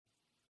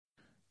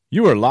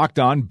You are Locked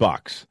On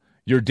Bucks,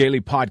 your daily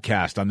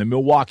podcast on the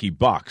Milwaukee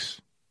Bucks.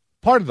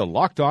 Part of the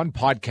Locked On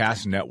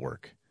Podcast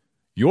Network.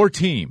 Your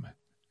team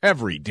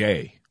every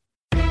day.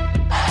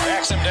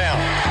 Backs him down.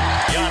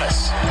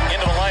 Giannis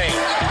into the lane.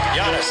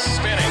 Giannis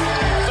spinning.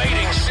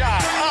 Fading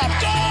shot. Up.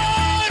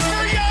 Good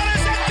for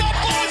Giannis at the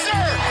buzzer.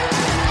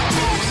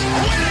 Bucks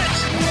win it.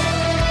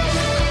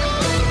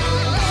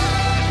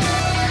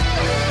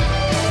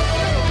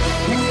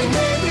 We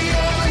may be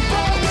young,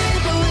 but we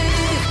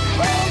believe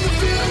on the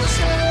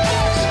future.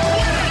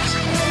 Bucks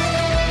win it.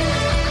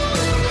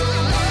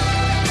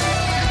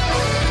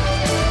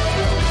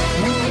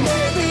 We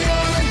may be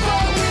young,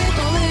 but we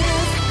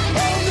believe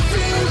on the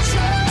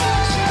future.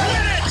 Bucks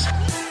win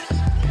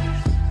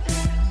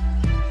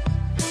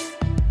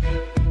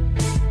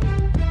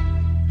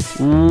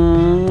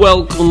it.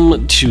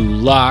 Welcome to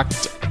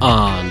Locked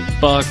On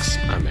Bucks.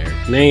 I'm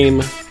Eric Name,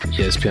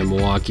 ESPN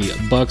Milwaukee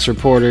Bucks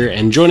reporter,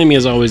 and joining me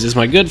as always is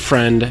my good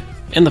friend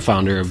and the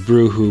founder of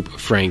Brew Hoop,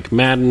 Frank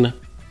Madden.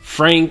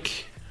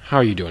 Frank, how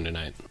are you doing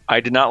tonight? I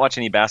did not watch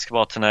any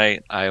basketball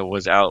tonight. I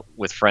was out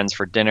with friends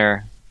for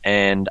dinner,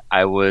 and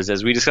I was,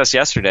 as we discussed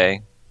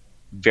yesterday,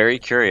 very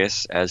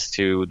curious as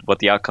to what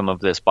the outcome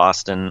of this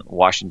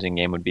Boston-Washington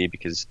game would be,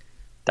 because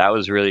that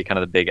was really kind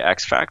of the big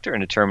X factor in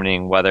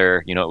determining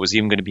whether, it was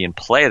even going to be in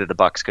play that the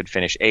Bucks could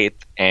finish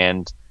eighth.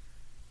 And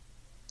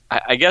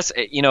I guess,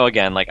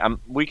 again,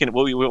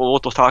 we'll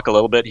talk a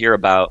little bit here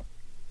about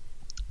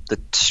the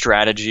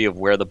strategy of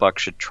where the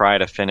Bucks should try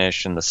to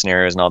finish and the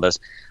scenarios and all this.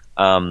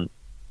 But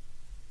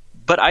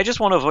I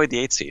just want to avoid the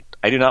 8th seed.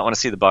 I do not want to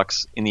see the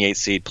Bucks in the 8th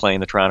seed playing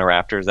the Toronto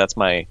Raptors. That's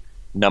my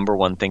number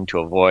one thing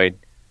to avoid.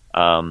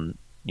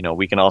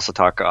 We can also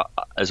talk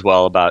as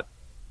well about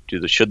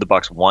should the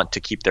Bucks want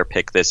to keep their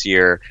pick this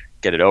year,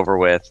 get it over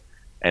with,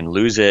 and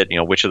lose it?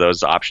 Which of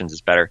those options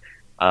is better?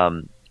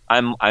 I'm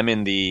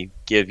in the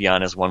give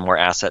Giannis one more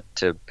asset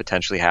to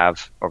potentially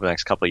have over the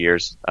next couple of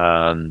years.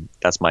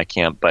 That's my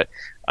camp. But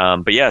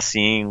yeah,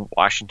 seeing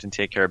Washington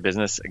take care of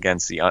business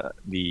against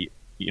the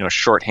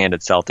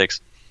shorthanded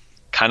Celtics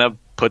kind of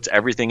puts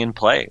everything in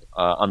play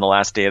on the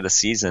last day of the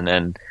season.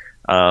 And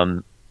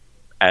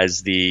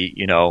as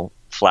the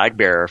flag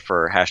bearer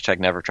for hashtag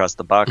never trust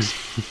the Bucks,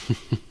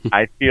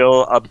 I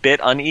feel a bit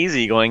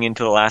uneasy going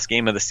into the last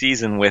game of the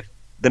season with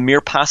the mere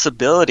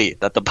possibility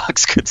that the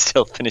Bucks could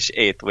still finish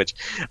 8th, which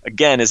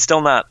again is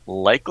still not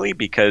likely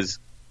because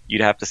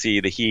you'd have to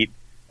see the Heat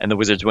and the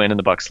Wizards win and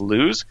the Bucks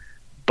lose,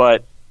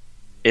 but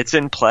it's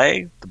in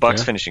play. The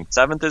Bucks finishing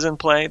 7th is in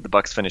play. The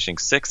Bucks finishing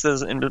 6th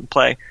is in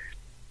play.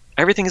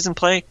 Everything is in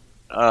play.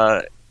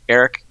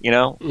 Eric,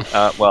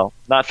 well,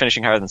 not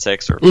finishing higher than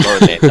 6 or lower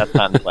than 8, that's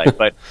not in play.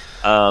 But,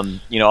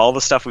 all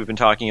the stuff we've been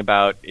talking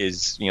about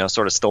is,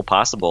 sort of still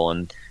possible.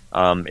 And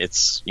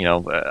it's,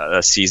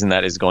 a season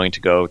that is going to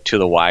go to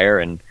the wire.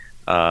 And,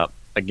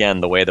 again,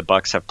 the way the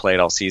Bucks have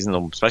played all season,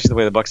 especially the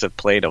way the Bucks have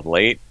played of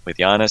late with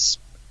Giannis,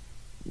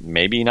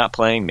 maybe not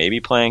playing, maybe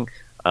playing.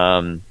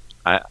 I'm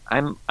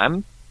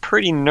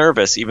pretty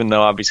nervous, even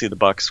though obviously the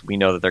Bucks, we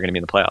know that they're going to be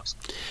in the playoffs.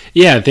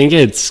 Yeah, I think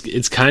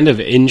it's kind of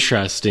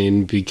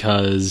interesting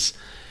because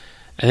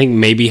I think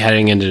maybe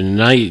heading into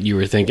tonight you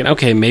were thinking,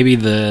 okay, maybe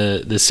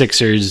the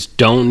Sixers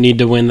don't need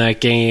to win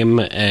that game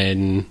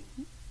and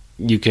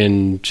you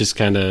can just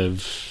kind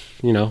of,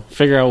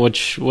 figure out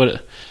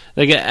what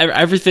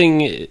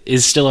everything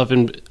is still up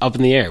in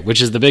the air,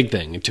 which is the big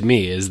thing to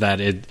me, is that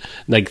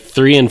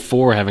 3 and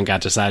 4 haven't got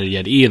decided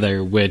yet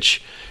either,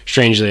 which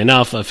strangely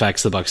enough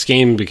affects the Bucks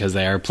game because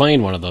they are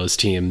playing one of those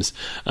teams.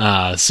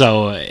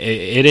 So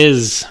it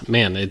is,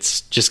 man,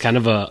 it's just kind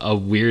of a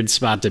weird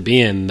spot to be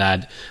in,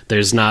 that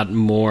there's not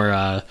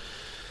more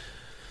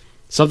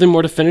something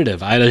more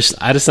definitive. I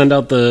had to send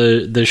out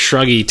the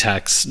shruggy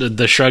text, the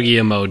shruggy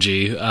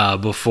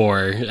emoji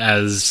before,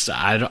 as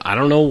I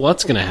don't know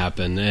what's going to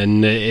happen,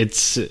 and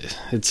it's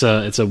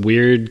a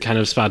weird kind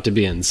of spot to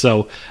be in.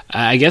 So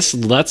I guess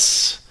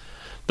let's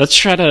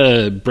try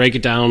to break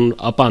it down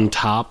up on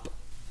top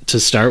to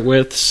start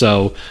with.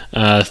 So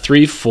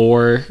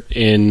 3-4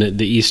 in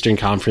the Eastern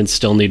Conference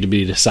still need to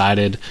be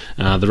decided.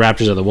 The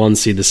Raptors are the 1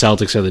 seed, the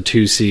Celtics are the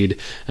 2 seed.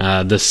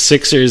 The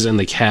Sixers and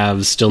the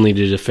Cavs still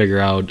needed to figure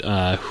out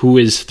who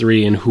is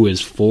 3 and who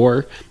is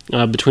 4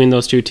 between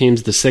those two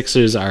teams. The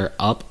Sixers are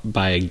up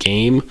by a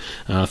game,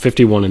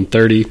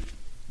 51-30.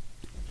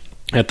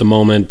 At the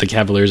moment, the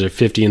Cavaliers are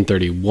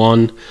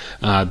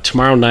 50-31.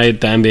 Tomorrow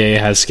night, the NBA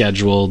has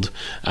scheduled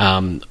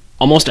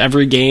almost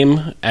every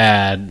game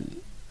at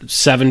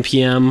 7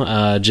 p.m.,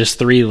 just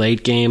 3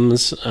 late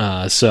games.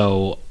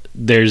 So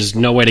there's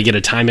no way to get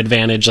a time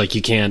advantage. Like,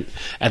 you can't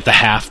at the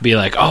half be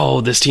like,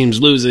 oh, this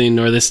team's losing,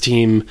 or this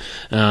team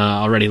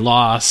already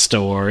lost,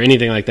 or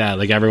anything like that.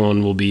 Like,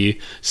 everyone will be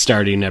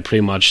starting at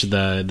pretty much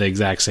the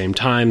exact same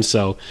time.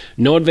 So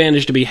no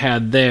advantage to be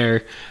had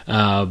there.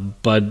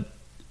 But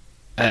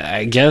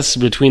I guess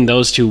between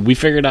those two, we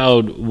figured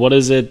out, what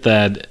is it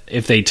that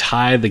if they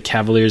tie, the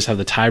Cavaliers have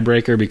the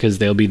tiebreaker because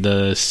they'll be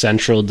the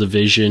Central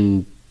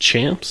Division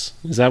champs.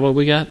 Is that what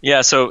we got?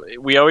 Yeah, so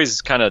we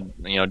always kind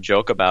of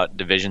joke about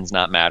divisions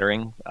not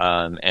mattering,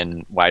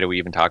 and why do we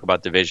even talk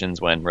about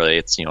divisions when really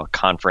it's a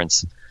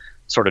conference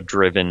sort of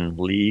driven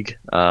league,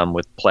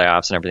 with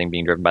playoffs and everything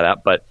being driven by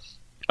that. But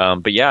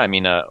yeah, I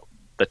mean,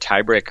 the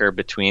tiebreaker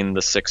between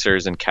the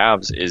Sixers and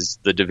Cavs is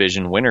the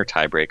division winner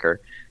tiebreaker,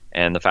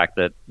 and the fact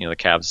that the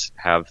Cavs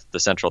have the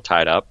Central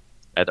tied up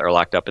or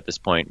locked up at this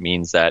point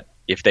means that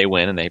if they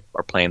win, and they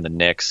are playing the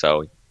Knicks,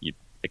 so you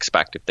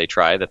expect if they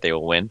try that they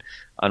will win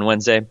on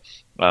Wednesday.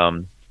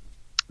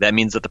 That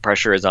means that the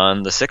pressure is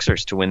on the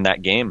Sixers to win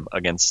that game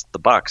against the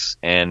Bucks.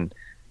 And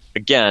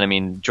again, I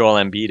mean, Joel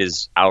Embiid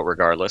is out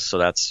regardless, so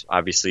that's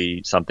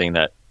obviously something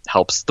that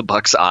helps the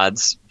Bucks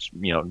odds,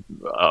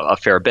 a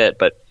fair bit.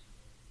 But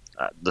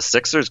the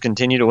Sixers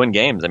continue to win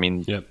games. I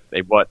mean,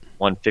 They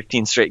won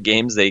 15 straight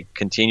games. They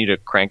continue to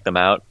crank them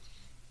out,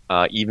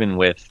 even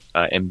with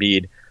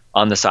Embiid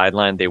on the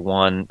sideline. They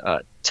won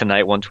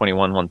tonight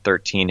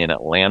 121-113 in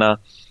Atlanta.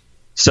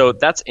 So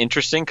that's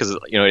interesting because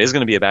it is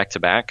going to be a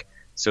back-to-back.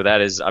 So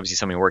that is obviously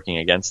something working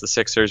against the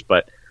Sixers.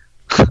 But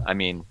I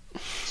mean,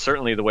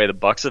 certainly the way the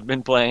Bucks have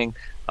been playing,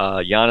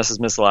 Giannis has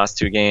missed the last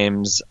 2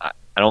 games.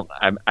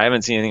 I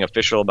haven't seen anything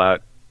official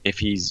about if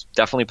he's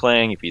definitely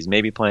playing, if he's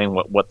maybe playing,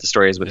 what the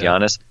story is with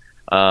Giannis.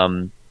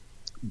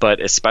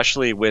 But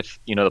especially with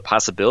the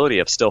possibility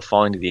of still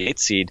falling to the 8th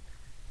seed,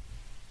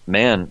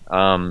 man,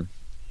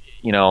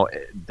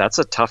 that's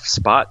a tough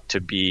spot to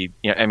be.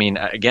 I mean,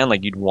 again,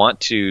 like you'd want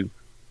to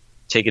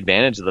take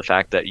advantage of the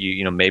fact that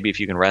maybe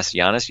if you can rest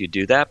Giannis, you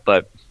do that.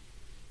 But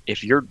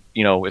if you're,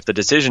 if the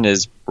decision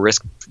is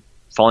risk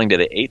falling to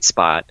the 8th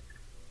spot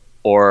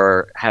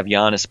or have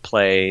Giannis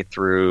play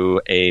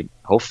through a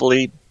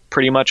hopefully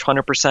pretty much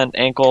 100%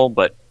 ankle,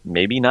 but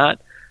maybe not,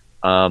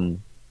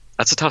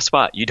 that's a tough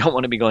spot. You don't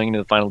want to be going into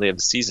the final day of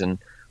the season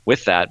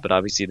with that. But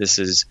obviously this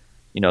is,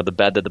 the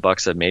bed that the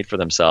Bucks have made for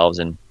themselves.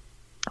 And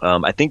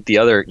I think the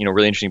other,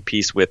 really interesting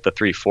piece with the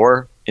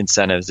 3-4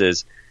 incentives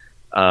is,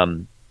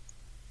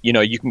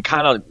 you can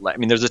kind of, I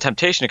mean, there's a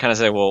temptation to kind of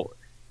say, well,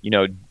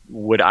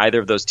 would either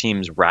of those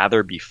teams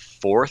rather be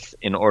 4th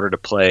in order to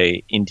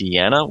play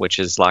Indiana, which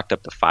is locked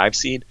up to 5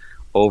 seed,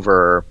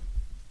 over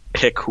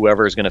pick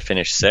whoever is going to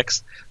finish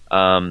 6th?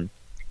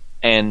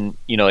 And,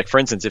 like for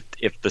instance,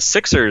 if the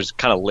Sixers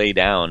kind of lay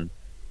down,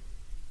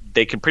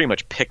 they can pretty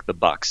much pick the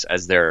Bucks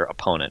as their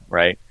opponent,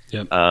 right?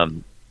 Yep.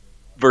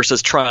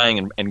 Versus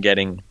trying and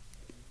getting,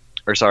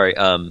 or sorry,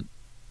 no,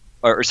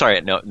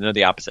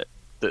 the opposite.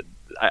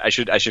 I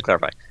should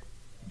clarify.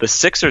 The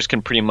Sixers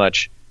can pretty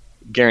much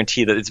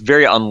guarantee that it's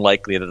very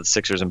unlikely that the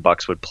Sixers and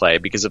Bucks would play,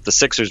 because if the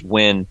Sixers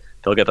win,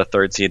 they'll get the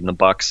 3rd seed, and the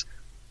Bucks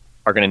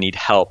are going to need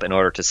help in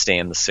order to stay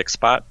in the 6th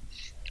spot,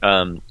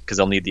 because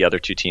they'll need the other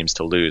 2 teams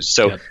to lose.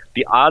 So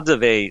the odds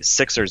of a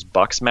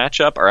Sixers-Bucks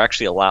matchup are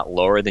actually a lot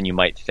lower than you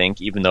might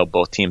think, even though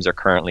both teams are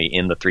currently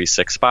in the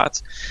 3-6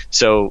 spots.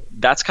 So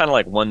that's kind of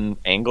like one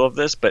angle of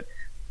this. But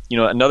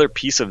another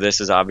piece of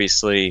this is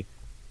obviously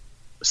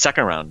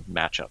second-round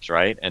matchups,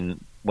 right?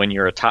 And when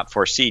you're a top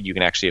 4 seed, you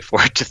can actually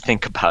afford to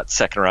think about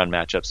second-round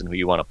matchups and who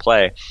you want to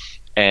play.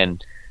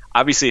 And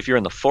obviously, if you're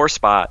in the 4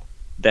 spot,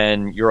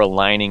 then you're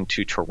aligning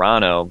to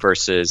Toronto,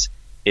 versus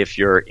if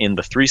you're in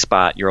the 3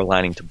 spot, you're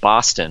aligning to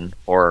Boston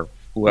or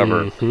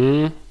whoever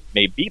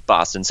may beat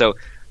Boston. So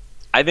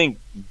I think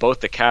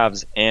both the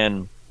Cavs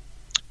and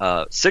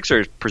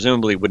Sixers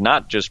presumably would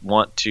not just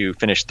want to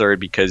finish 3rd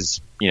because,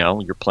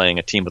 you're playing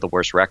a team with a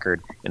worse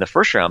record in the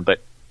first round.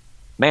 But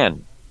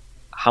man,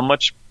 how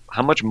much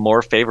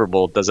more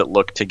favorable does it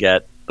look to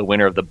get the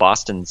winner of the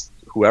Boston's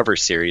whoever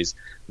series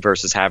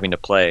versus having to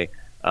play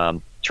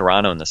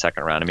Toronto in the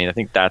second round? I mean, I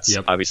think that's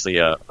obviously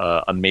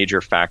a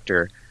major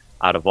factor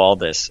out of all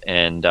this.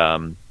 And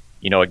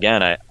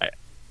again,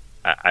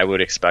 I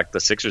would expect the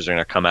Sixers are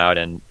going to come out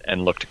and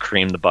look to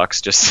cream the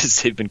Bucks just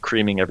as they've been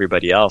creaming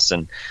everybody else.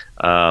 And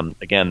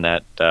again,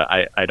 that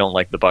I don't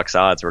like the Bucks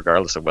odds,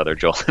 regardless of whether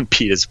Joel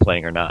Embiid is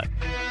playing or not.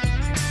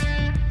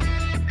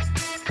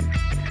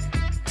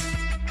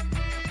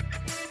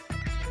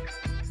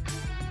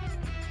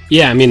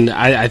 Yeah, I mean,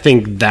 I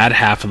think that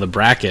half of the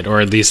bracket, or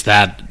at least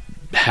that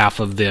half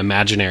of the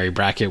imaginary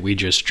bracket we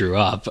just drew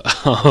up,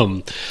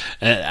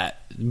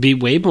 be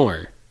way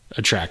more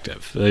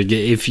attractive. Like,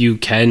 if you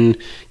can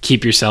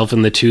keep yourself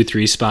in the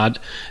 2-3 spot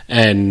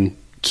and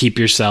keep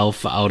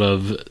yourself out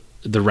of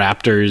the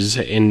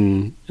Raptors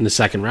in the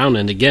second round.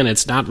 And again,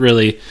 it's not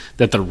really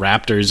that the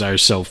Raptors are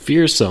so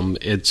fearsome.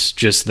 It's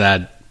just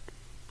that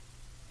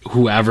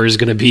whoever is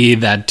going to be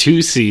that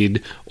 2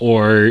 seed,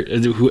 or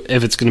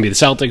if it's going to be the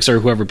Celtics or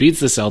whoever beats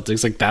the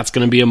Celtics, like that's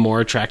going to be a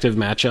more attractive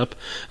matchup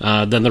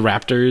than the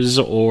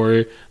Raptors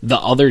or the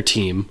other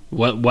team.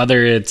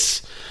 Whether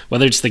it's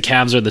the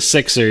Cavs or the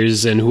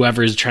Sixers, and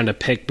whoever is trying to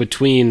pick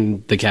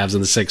between the Cavs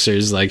and the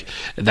Sixers, like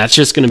that's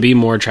just going to be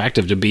more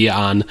attractive to be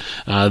on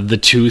the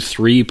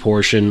 2-3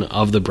 portion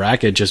of the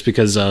bracket, just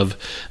because of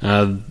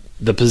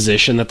the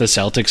position that the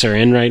Celtics are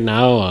in right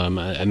now.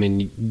 I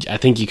mean, I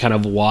think you kind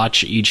of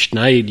watch each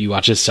night, you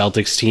watch a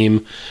Celtics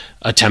team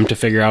attempt to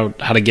figure out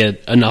how to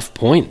get enough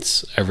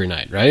points every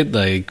night, right?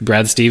 Like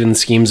Brad Stevens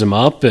schemes him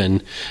up,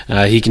 and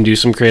he can do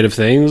some creative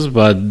things,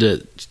 but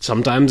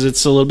sometimes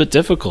it's a little bit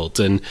difficult.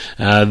 And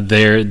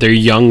they're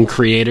young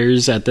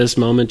creators at this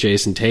moment,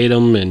 Jason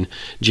Tatum and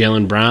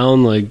Jaylen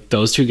Brown. Like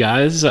those two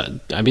guys,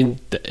 I mean,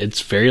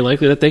 it's very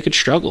likely that they could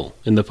struggle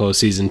in the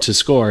postseason to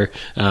score.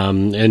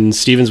 And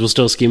Stevens will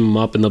still scheme them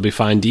up, and they'll be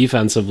fine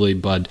defensively,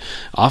 but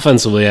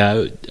offensively,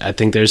 I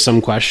think there's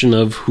some question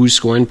of who's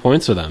scoring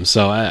points for them.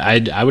 So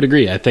I would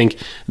agree. I think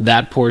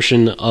that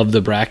portion of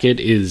the bracket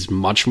is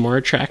much more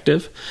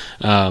attractive.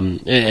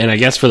 And I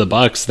guess for the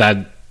Bucks,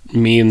 that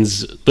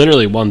means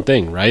literally one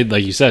thing, right?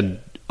 Like you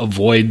said,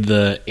 avoid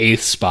the 8th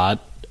spot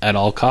at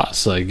all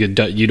costs. Like you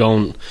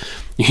don't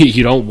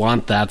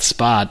want that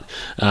spot.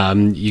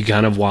 You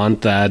kind of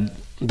want that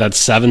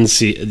 7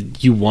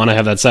 seed. You want to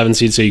have that 7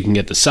 seed so you can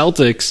get the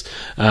Celtics,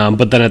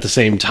 but then at the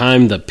same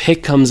time the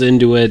pick comes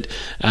into it,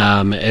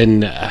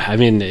 and I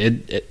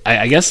mean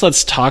I guess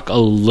let's talk a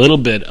little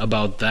bit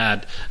about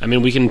that. I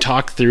mean, we can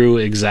talk through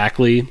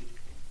exactly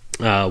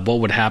what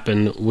would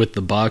happen with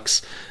the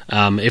Bucks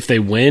if they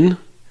win.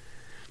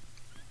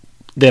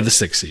 They have the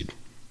 6th seed.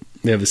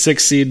 They have the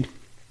 6th seed,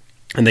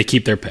 and they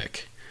keep their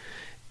pick.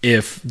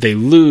 If they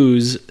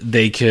lose,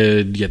 they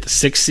could get the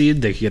 6th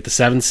seed, they could get the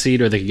 7th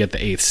seed, or they could get the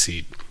 8th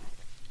seed.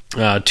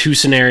 2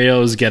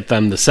 scenarios get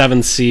them the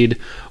 7th seed.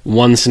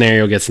 1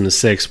 scenario gets them the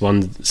 6th.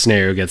 1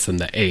 scenario gets them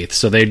the 8th.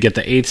 So they'd get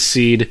the 8th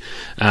seed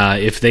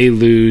if they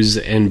lose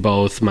and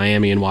both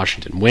Miami and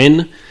Washington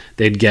win.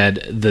 They'd get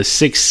the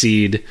 6th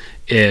seed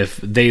if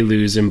they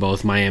lose and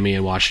both Miami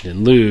and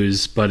Washington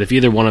lose. But if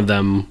either one of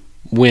them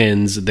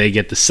wins, they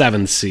get the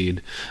 7th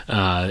seed,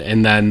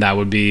 and then that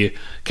would be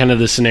kind of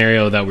the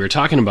scenario that we were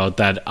talking about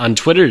that on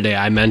Twitter today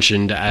I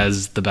mentioned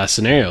as the best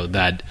scenario,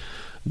 that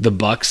the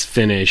Bucks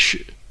finish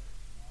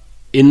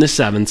in the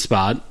 7th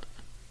spot,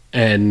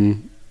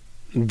 and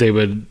they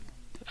would,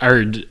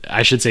 or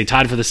I should say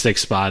tied for the 6th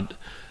spot.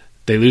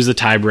 They lose the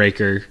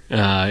tiebreaker,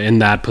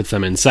 and that puts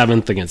them in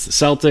 7th against the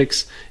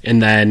Celtics. And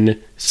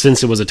then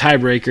since it was a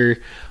tiebreaker,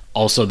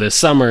 also this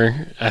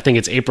summer, I think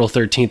it's April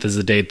 13th is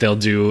the date, they'll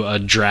do a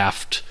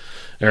draft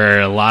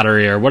or a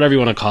lottery or whatever you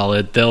want to call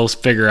it. They'll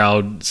figure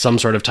out some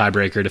sort of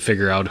tiebreaker to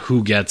figure out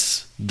who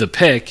gets the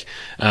pick,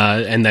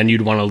 and then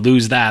you'd want to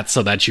lose that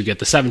so that you get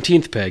the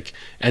 17th pick,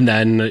 and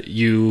then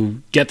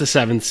you get the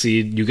 7th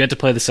seed, you get to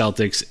play the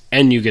Celtics,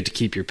 and you get to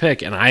keep your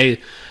pick. And I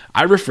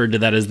referred to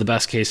that as the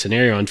best case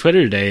scenario on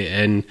Twitter today,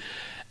 and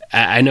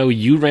I know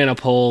you ran a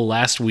poll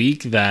last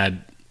week that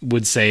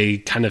would say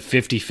kind of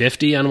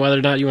 50-50 on whether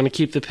or not you want to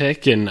keep the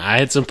pick, and I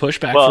had some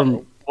pushback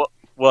from...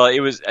 Well, it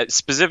was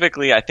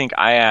specifically, I think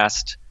I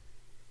asked,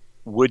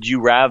 would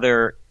you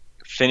rather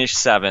finish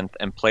 7th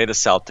and play the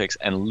Celtics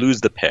and lose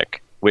the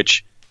pick,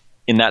 which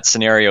in that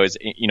scenario is,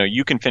 you know,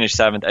 you can finish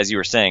 7th, as you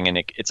were saying,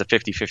 and it's a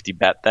 50-50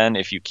 bet then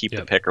if you keep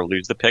the pick or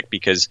lose the pick,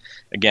 because,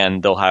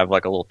 again, they'll have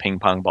like a little ping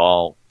pong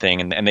ball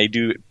thing, and they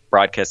do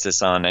broadcast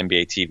this on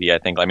NBA TV, I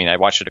think. I mean, I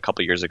watched it a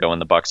couple years ago when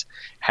the Bucks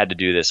had to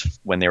do this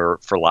when they were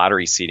for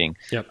lottery seeding.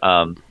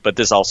 But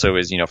this also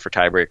is, you know, for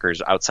tiebreakers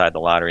outside the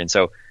lottery. And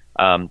so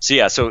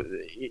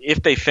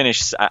if they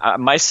finish,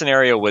 my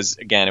scenario was,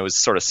 again, it was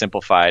sort of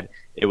simplified.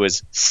 It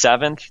was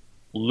 7th,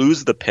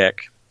 lose the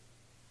pick,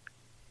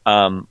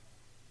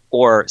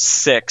 or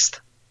 6th,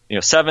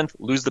 7th,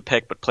 lose the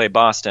pick, but play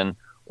Boston,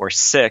 or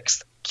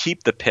 6th,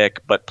 keep the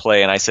pick, but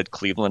play, and I said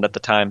Cleveland at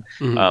the time.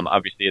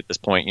 Obviously at this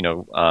point,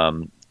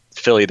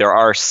 Philly, there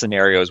are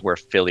scenarios where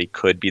Philly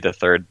could be the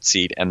 3rd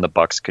seed and the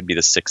Bucks could be the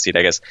 6th seed.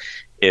 I guess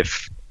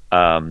if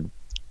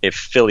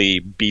Philly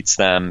beats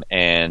them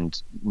and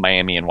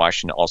Miami and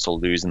Washington also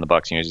lose and the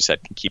Bucks, as you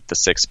said, can keep the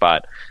 6th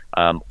spot.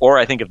 Or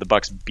I think if the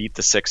Bucks beat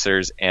the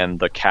Sixers and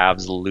the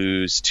Cavs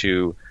lose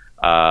to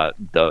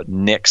the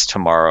Knicks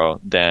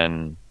tomorrow,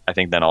 then I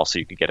think then also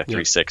you could get a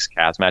 3-6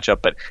 Cavs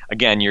matchup. But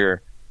again,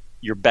 you're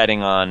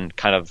betting on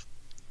kind of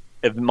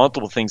if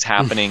multiple things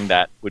happening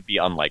that would be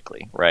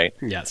unlikely, right?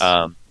 Yes.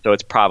 So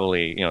it's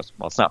probably,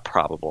 it's not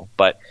probable,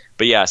 but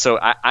yeah. So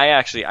I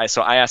asked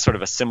sort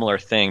of a similar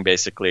thing,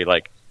 basically,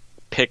 like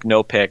pick,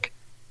 no pick,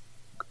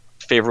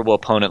 favorable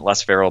opponent,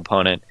 less favorable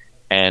opponent,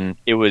 and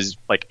it was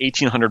like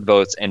 1,800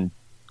 votes and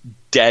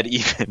dead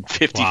even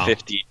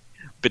 50-50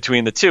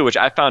 between the two, which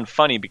I found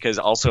funny because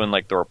also in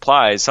like the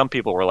replies, some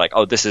people were like,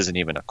 "Oh, this isn't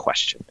even a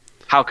question.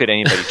 How could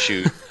anybody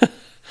choose?"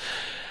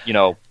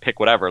 Pick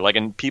whatever. Like,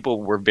 and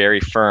people were very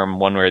firm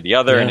one way or the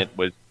other, and it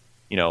was,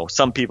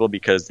 some people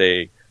because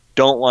they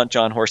don't want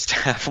John Horst to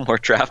have more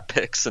draft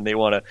picks and they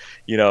want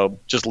to,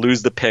 just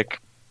lose the pick.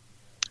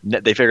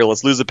 They figure,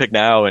 let's lose the pick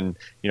now, and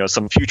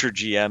some future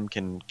GM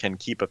can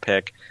keep a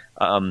pick.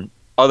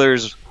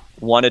 Others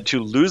wanted to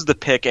lose the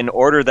pick in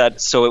order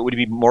that so it would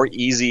be more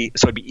easy,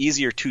 so it'd be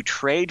easier to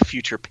trade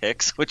future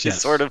picks, which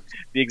is sort of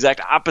the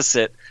exact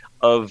opposite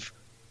of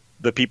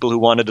the people who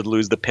wanted to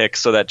lose the pick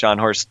so that John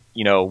Horst,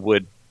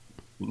 would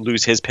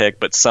lose his pick,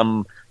 but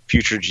some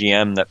future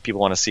GM that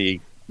people want to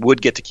see would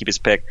get to keep his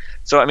pick.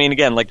 So, I mean,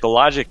 again, like the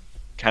logic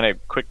kind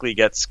of quickly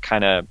gets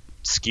kind of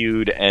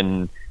skewed,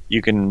 and,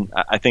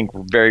 I think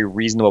very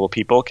reasonable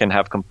people can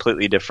have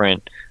completely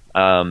different,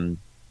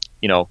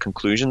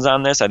 conclusions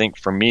on this. I think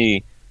for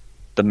me,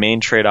 the main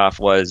trade-off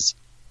was,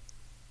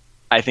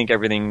 I think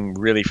everything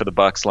really for the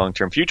Bucks'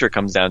 long-term future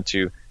comes down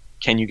to,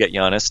 can you get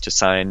Giannis to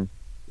sign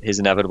his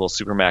inevitable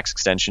Supermax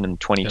extension in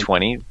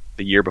 2020,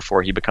 the year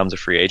before he becomes a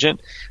free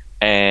agent?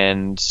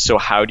 And so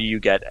how do you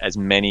get as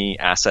many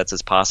assets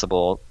as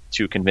possible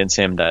to convince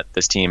him that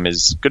this team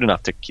is good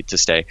enough to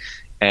stay?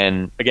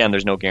 And again,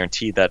 there's no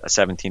guarantee that a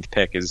 17th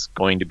pick is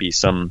going to be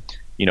some,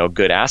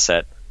 good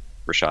asset.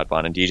 Rashad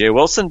Vaughn and DJ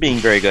Wilson being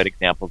very good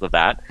examples of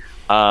that.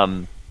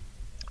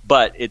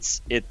 But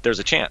there's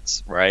a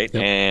chance, right?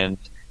 Yep. And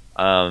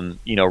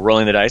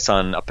rolling the dice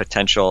on a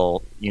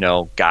potential,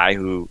 guy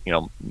who,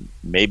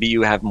 maybe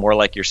you have more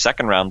like your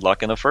second round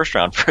luck in the first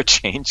round for a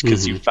change,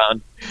 because you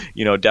found,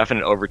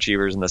 definite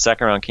overachievers in the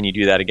second round. Can you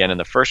do that again in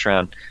the first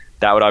round?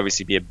 That would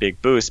obviously be a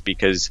big boost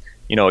because,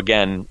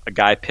 again, a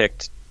guy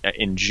picked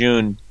in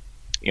June,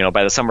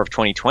 by the summer of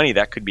 2020,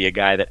 that could be a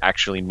guy that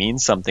actually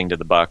means something to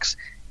the Bucks.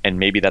 And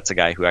maybe that's a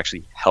guy who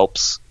actually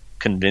helps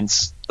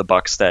convince the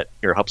Bucks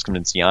or helps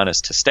convince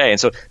Giannis to stay. And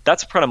so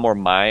that's kind of more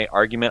my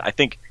argument. I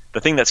think the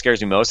thing that scares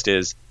me most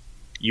is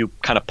you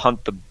kind of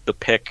punt the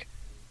pick,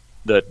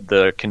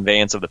 the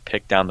conveyance of the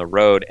pick down the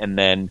road, and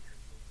then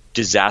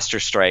disaster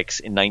strikes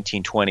in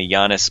 1920.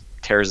 Giannis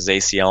tears his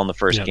ACL in the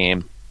first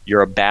game.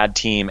 You're a bad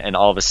team, and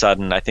all of a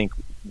sudden, I think,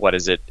 what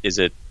is it? Is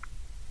it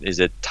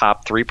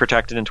top 3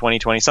 protected in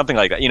 2020? Something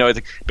like that.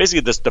 It's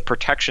basically the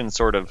protection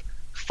sort of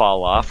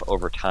fall off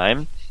over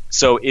time.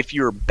 So if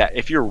you're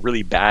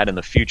really bad in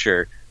the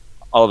future,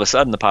 all of a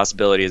sudden the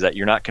possibility is that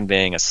you're not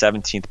conveying a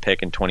 17th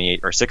pick in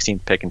 28 or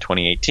 16th pick in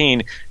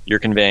 2018. You're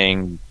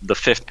conveying the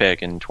 5th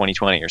pick in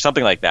 2020 or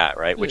something like that,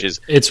 right? Which is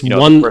it's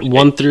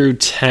 1 through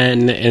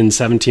 10 and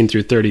 17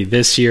 through 30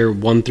 this year,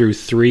 1 through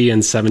 3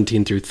 and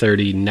 17 through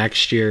 30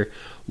 next year,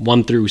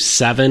 1 through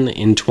 7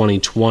 in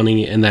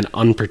 2020, and then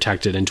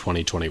unprotected in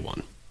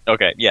 2021.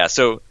 Okay, yeah.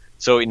 So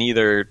in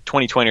either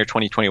 2020 or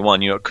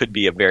 2021, it could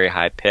be a very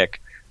high pick.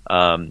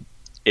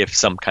 If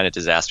some kind of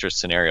disastrous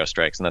scenario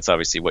strikes, and that's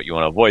obviously what you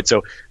want to avoid.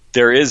 So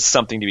there is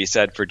something to be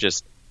said for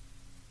just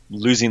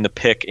losing the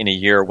pick in a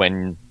year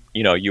when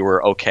you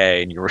were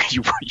okay and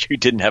you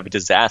didn't have a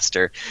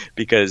disaster.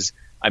 Because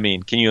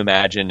can you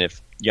imagine if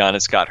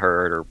Giannis got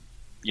hurt or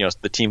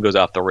the team goes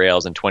off the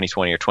rails in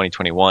 2020 or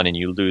 2021 and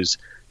you lose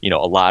a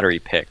lottery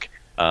pick?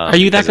 Are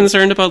you that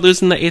concerned about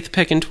losing the 8th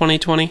pick in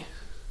 2020?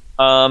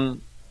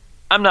 I'm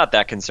not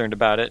that concerned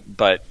about it,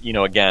 but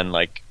again,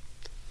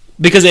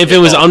 because if it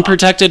was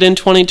unprotected in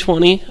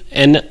 2020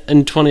 and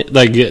in 20,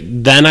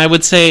 then I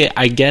would say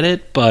I get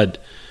it.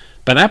 But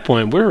by that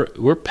point,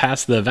 we're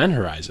past the event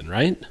horizon,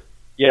 right?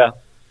 Yeah.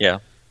 I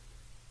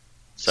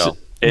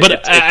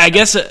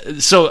guess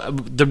so.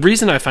 The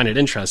reason I find it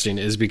interesting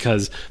is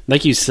because,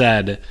 like you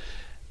said,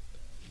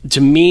 to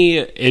me,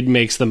 it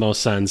makes the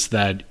most sense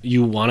that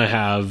you want to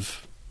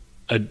have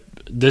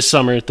this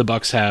summer. The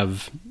Bucks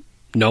have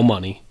no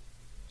money.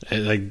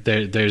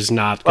 There's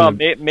not.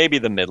 Maybe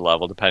the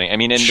mid-level,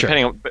 depending. Sure.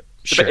 Depending on,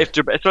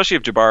 especially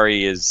if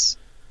Jabari is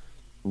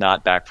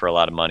not back for a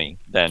lot of money,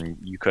 then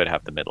you could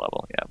have the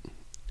mid-level. Yeah.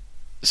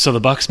 So the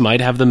Bucks might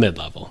have the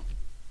mid-level,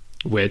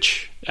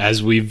 which,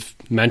 as we've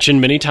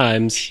mentioned many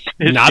times,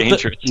 not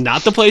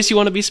the place you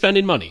want to be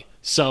spending money.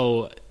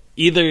 So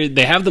either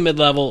they have the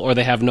mid-level or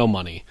they have no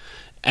money.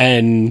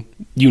 And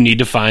you need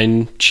to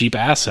find cheap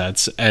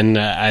assets. And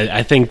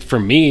I think for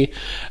me,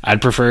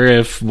 I'd prefer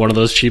if one of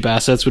those cheap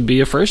assets would be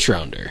a first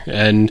rounder.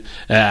 And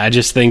I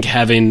just think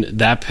having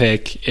that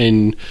pick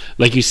in,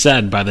 like you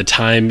said, by the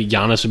time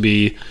Giannis would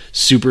be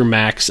super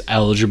max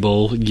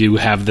eligible, you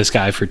have this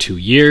guy for 2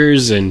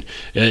 years. And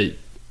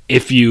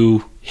if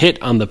you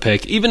hit on the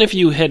pick, even if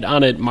you hit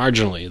on it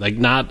marginally,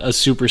 not a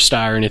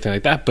superstar or anything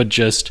like that, but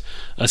just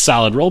a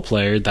solid role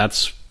player,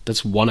 that's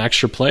one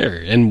extra player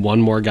and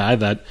one more guy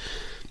that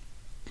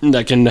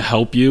can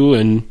help you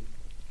and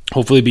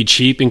hopefully be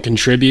cheap and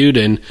contribute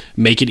and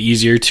make it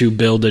easier to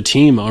build a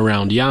team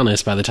around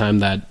Giannis by the time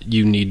that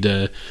you need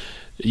to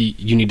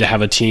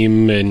have a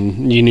team,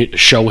 and you need to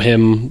show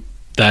him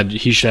that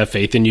he should have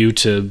faith in you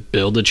to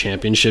build a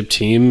championship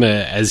team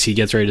as he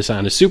gets ready to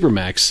sign a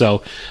Supermax.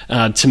 So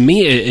to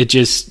me, it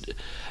just,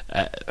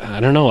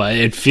 I don't know.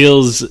 It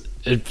feels,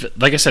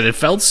 like I said, it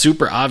felt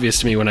super obvious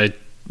to me when I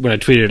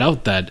tweeted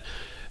out that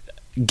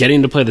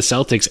getting to play the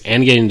Celtics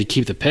and getting to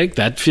keep the pick,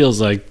 that feels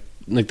like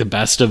the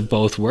best of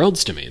both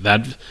worlds to me.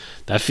 That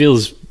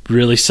feels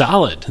really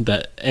solid.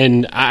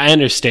 And I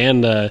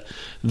understand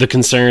the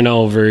concern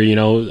over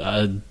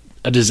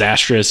a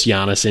disastrous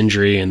Giannis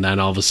injury, and then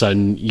all of a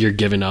sudden you're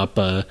giving up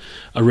a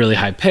really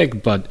high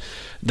pick. But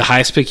the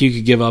highest pick you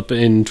could give up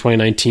in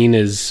 2019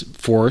 is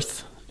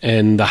 4th,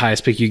 and the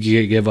highest pick you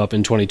could give up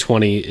in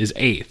 2020 is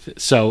 8th.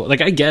 So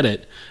I get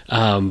it,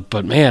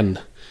 but man,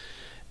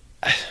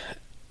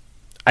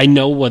 I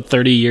know what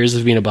 30 years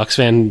of being a Bucks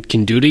fan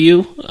can do to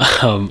you.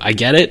 I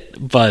get it,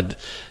 but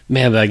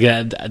Man, like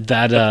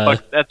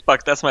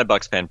that's my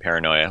Bucks fan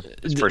paranoia,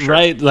 for sure.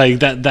 Right?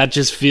 Like that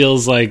just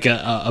feels like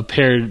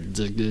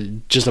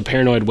just a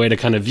paranoid way to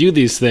kind of view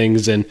these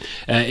things, and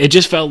it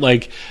just felt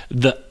like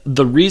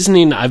the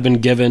reasoning I've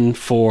been given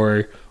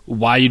for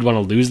why you'd want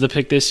to lose the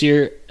pick this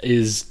year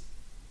is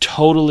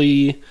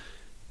totally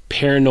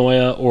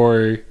paranoia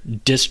or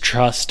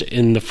distrust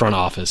in the front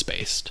office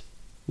based.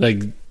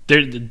 Like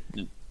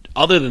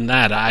other than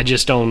that, I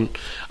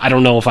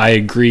don't know if I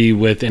agree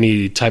with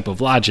any type of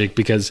logic,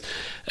 because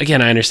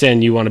again, I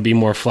understand you want to be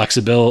more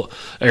flexible,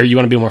 or you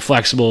want to be more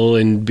flexible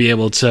and be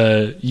able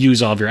to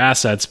use all of your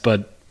assets,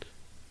 but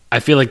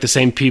I feel like the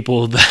same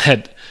people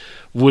that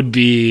would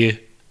be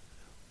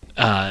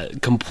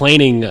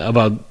complaining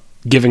about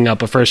giving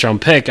up a first round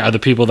pick are the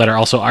people that are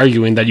also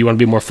arguing that you want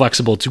to be more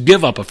flexible to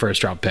give up a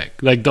first round pick.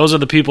 Like, those are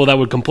the people that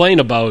would complain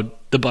about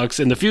the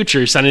Bucks in the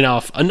future sending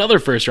off another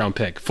first round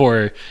pick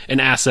for an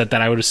asset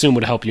that I would assume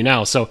would help you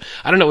now. So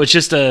I don't know.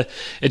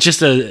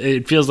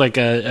 It feels like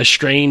a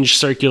strange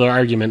circular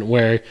argument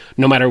where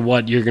no matter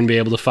what, you're going to be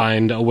able to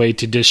find a way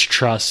to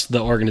distrust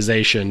the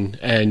organization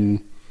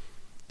and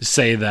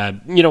say that,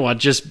 you know what,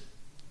 just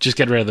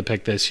get rid of the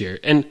pick this year.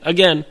 And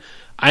again,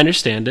 I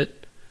understand it.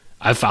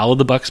 I've followed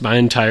the Bucks my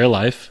entire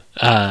life.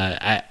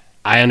 I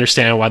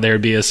understand why there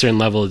would be a certain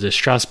level of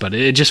distrust, but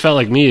it just felt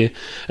like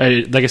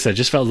like I said,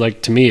 just felt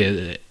like to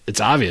me, it's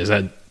obvious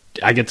that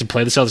I get to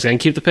play the Celtics and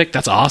keep the pick.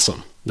 That's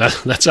awesome.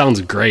 That sounds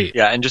great.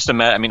 Yeah, and just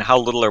imagine, I mean, how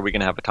little are we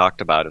going to have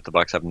talked about if the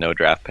Bucks have no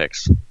draft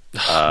picks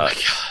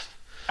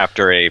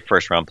after a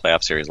first round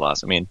playoff series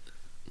loss? I mean,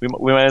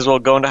 we might as well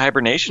go into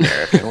hibernation,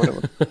 Eric.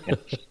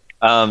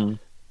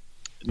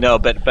 No,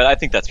 but I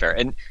think that's fair.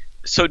 And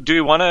so, do we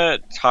want to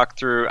talk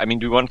through? I mean,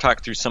 do we want to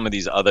talk through some of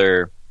these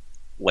other,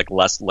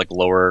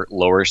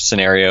 lower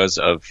scenarios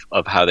of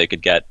how they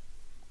could get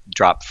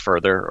dropped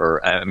further?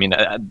 Or, I mean,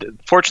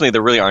 fortunately,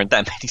 there really aren't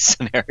that many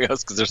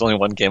scenarios because there's only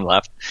one game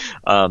left.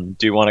 Do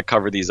you want to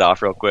cover these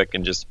off real quick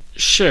and just?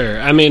 Sure.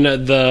 I mean,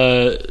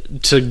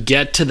 to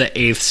get to the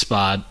 8th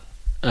spot,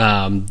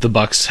 the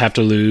Bucks have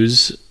to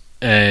lose,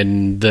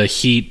 and the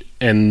Heat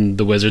and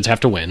the Wizards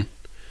have to win.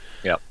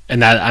 Yeah.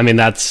 And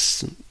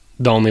that's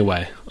the only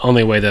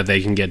way that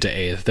they can get to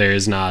 8th. There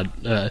is not,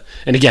 and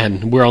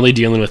again, we're only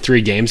dealing with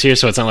 3 games here,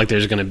 so it's not like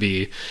there's going to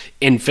be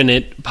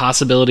infinite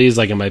possibilities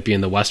like it might be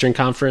in the Western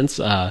Conference.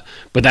 But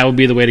that would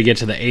be the way to get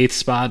to the 8th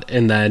spot.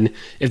 And then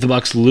if the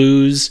Bucks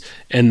lose,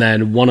 and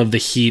then one of the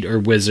Heat or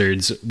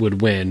Wizards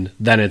would win,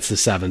 then it's the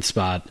 7th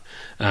spot.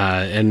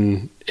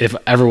 And if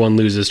everyone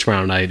loses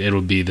tomorrow night,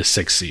 it'll be the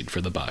 6th seed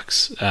for the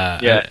Bucks.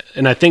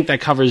 And I think that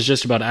covers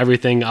just about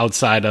everything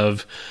outside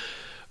of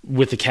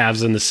with the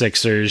Cavs and the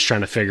Sixers trying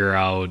to figure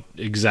out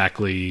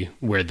exactly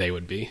where they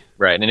would be.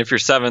 Right, and if you're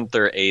 7th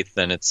or 8th,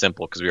 then it's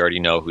simple because we already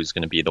know who's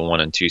going to be the 1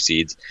 and 2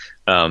 seeds.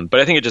 But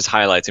I think it just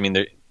highlights, I mean,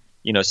 for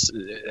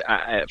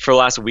the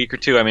last week or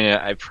two, I mean,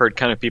 I've heard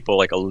kind of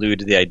people allude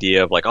to the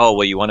idea of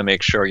you want to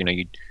make sure, you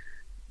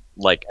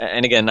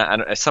and again,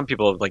 some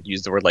people have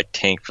used the word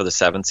tank for the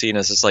 7th seed, and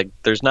it's just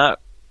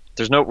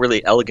there's no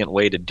really elegant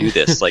way to do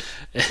this.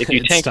 If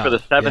you tank for the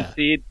 7th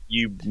seed,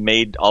 you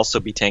may also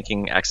be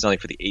tanking accidentally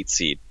for the 8th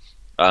seed.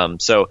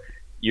 So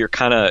you're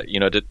kind of,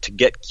 to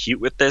get cute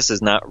with this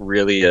is not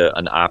really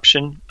an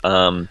option.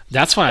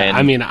 That's why,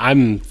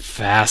 I'm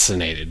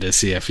fascinated to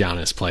see if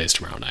Giannis plays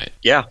tomorrow night.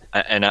 Yeah,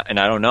 and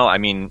I don't know. I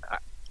mean,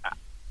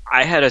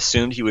 I had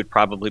assumed he would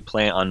probably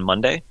play on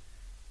Monday.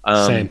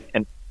 Same.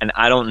 And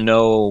I don't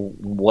know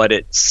what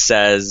it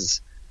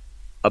says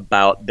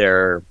about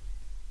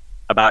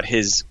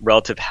his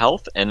relative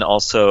health and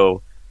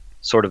also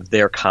sort of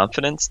their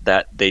confidence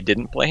that they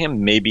didn't play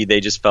him. Maybe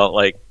they just felt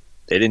like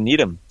they didn't need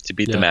him to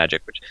beat the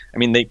Magic, which, I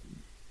mean, they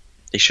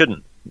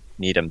shouldn't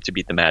need him to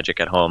beat the Magic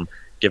at home,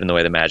 given the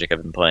way the Magic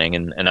have been playing.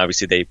 And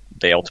obviously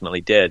they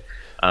ultimately did.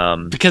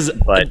 But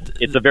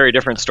it's a very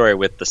different story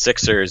with the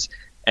Sixers.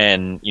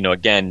 And,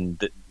 again,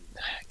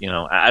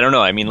 I don't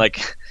know. I mean,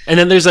 and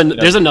then there's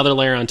another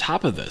layer on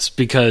top of this,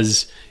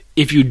 because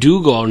if you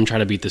do go out and try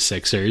to beat the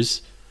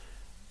Sixers,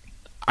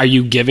 are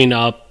you giving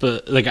up?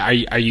 Are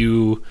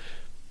you?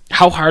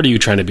 How hard are you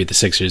trying to beat the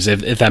Sixers?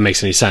 If that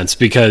makes any sense,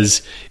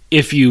 because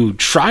if you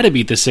try to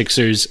beat the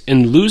Sixers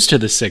and lose to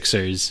the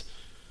Sixers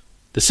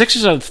are the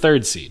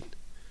 3rd seed,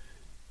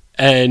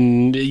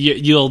 and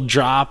you'll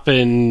drop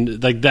and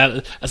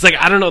that. It's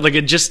I don't know.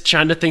 Just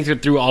trying to think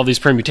through all these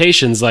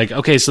permutations.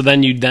 Okay, so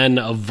then you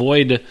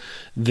avoid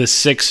the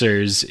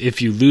Sixers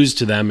if you lose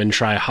to them and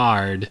try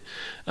hard,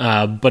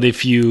 but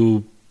if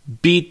you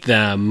beat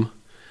them,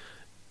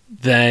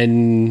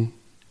 then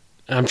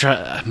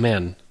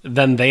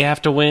then they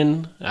have to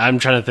win. I'm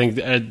trying to think.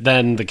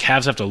 Then the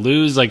Cavs have to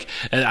lose. I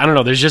don't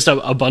know. There's just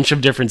a bunch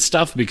of different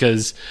stuff,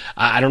 because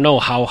I don't know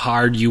how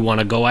hard you want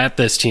to go at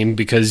this team,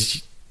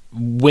 because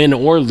win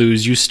or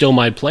lose, you still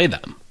might play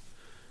them.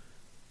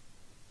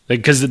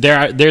 Because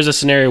there's a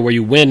scenario where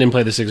you win and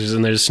play the Sixers,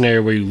 and there's a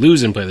scenario where you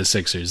lose and play the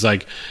Sixers.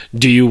 Like,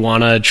 do you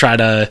want to try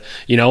to,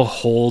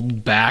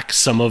 hold back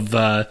some of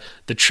the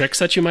tricks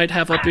that you might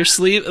have up your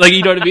sleeve? Like,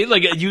 you know what I mean?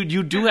 Like,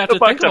 you do have to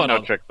think about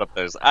no tricks up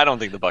theirs. I don't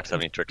think the Bucks have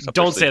any tricks up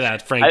their Don't sleeve. say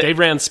that, Frank. They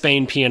ran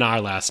Spain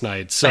PNR last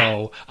night,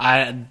 so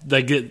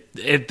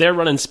if they're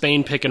running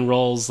Spain pick and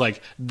rolls,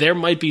 like, there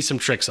might be some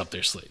tricks up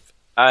their sleeve.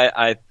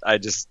 I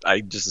just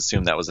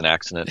assumed that was an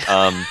accident.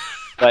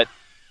 But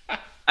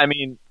I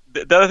mean.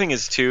 The other thing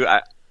is too.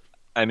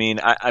 I mean,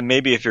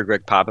 maybe if you're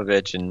Greg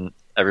Popovich and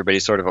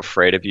everybody's sort of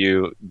afraid of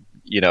you,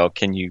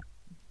 can you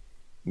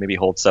maybe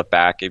hold stuff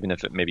back, even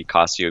if it maybe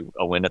costs you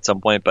a win at some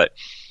point? But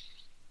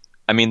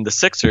I mean, the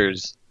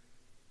Sixers,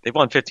 they've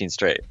won 15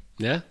 straight.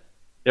 Yeah,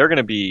 they're going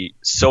to be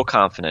so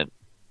confident.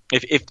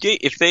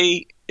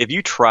 If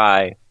you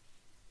try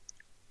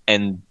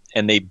and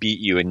they beat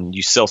you and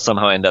you still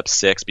somehow end up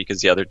 6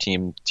 because the other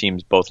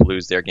teams both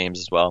lose their games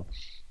as well.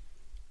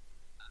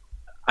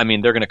 I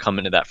mean, they're going to come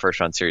into that first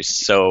round series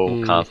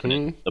so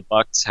confident. The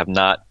Bucks have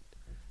not.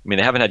 I mean,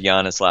 they haven't had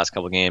Giannis the last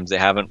couple of games. They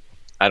haven't.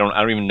 I don't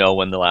even know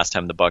when the last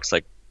time the Bucks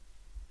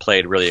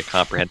played really a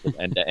comprehensive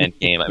end-to-end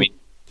game. I mean,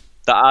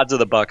 the odds of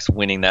the Bucks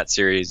winning that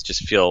series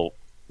just feel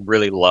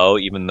really low,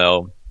 even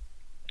though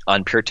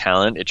on pure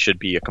talent it should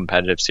be a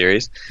competitive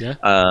series.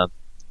 Yeah.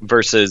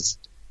 Versus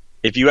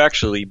if you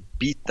actually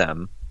beat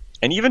them,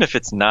 and even if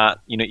it's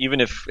not, even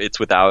if it's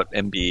without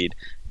Embiid.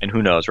 And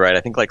who knows, right?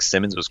 I think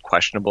Simmons was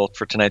questionable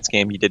for tonight's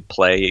game. He did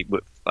play,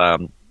 but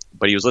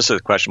he was listed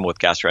as questionable with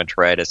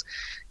gastroenteritis.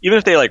 Even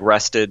if they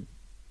rested,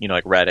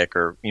 Redick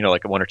or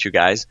one or two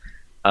guys,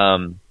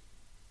 I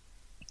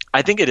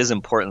think it is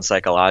important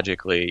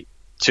psychologically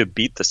to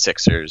beat the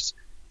Sixers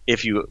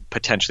if you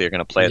potentially are going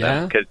to play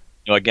them. Because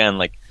again,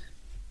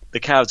 the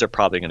Cavs are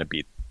probably going to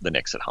beat the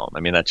Knicks at home.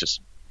 I mean, that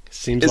just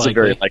seems is a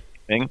very likely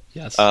thing.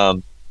 Yes.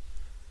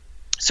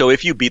 So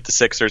if you beat the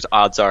Sixers,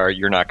 odds are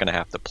you're not going to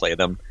have to play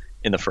them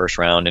in the first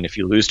round, and if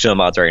you lose to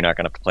them, odds are you're not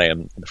going to play them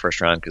in the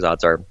first round because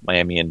odds are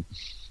Miami and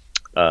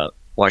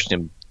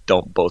Washington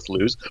don't both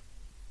lose.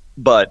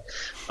 But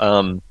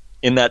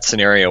in that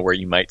scenario where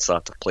you might still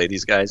have to play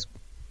these guys,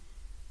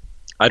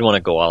 I'd want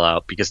to go all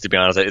out because, to be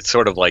honest, it's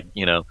sort of I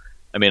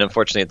mean,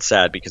 unfortunately, it's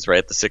sad because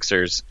the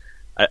Sixers,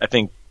 I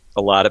think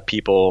a lot of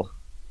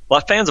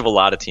fans of a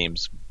lot of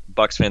teams,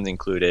 Bucks fans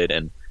included,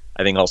 and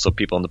I think also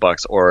people in the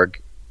Bucks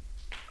org,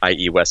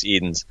 i.e. Wes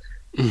Edens,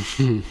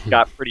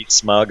 got pretty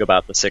smug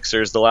about the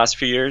Sixers the last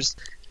few years,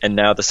 and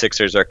now the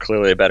Sixers are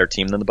clearly a better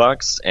team than the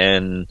Bucks,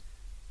 and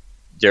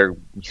the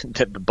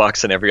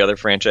Bucks and every other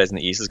franchise in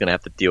the East is going to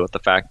have to deal with the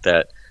fact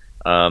that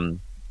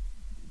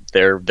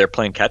they're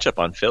playing catch up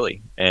on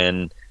Philly,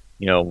 and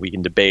we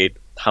can debate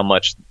how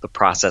much the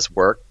process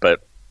worked,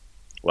 but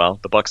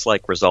the Bucks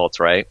like results,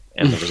 right?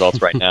 And the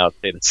results right now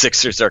say the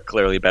Sixers are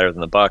clearly better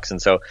than the Bucks,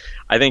 and so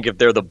I think if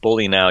they're the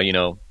bully now,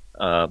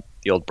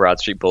 the old Broad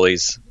Street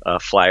Bullies,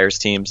 Flyers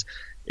teams.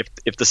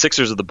 If the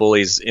Sixers are the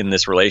bullies in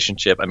this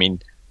relationship, I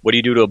mean, what do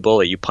you do to a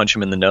bully? You punch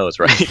him in the nose,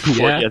 right?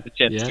 Before he has a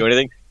chance to do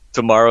anything.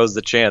 Tomorrow's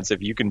the chance.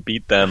 If you can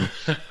beat them,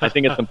 I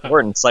think it's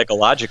important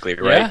psychologically,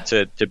 right?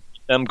 To beat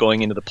them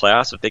going into the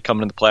playoffs. If they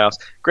come into the playoffs,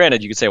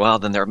 granted, you could say, well,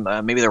 then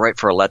maybe they're right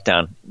for a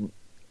letdown.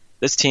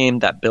 This team,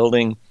 that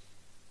building,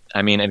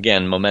 I mean,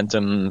 again,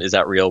 momentum, is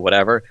that real?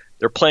 Whatever.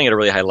 They're playing at a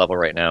really high level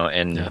right now,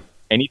 and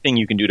anything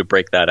you can do to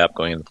break that up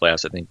going into the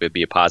playoffs, I think would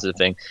be a positive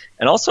thing.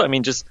 And also, I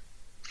mean, just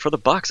for the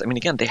Bucks, I mean,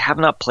 again, they have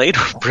not played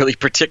really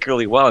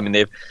particularly well. I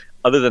mean,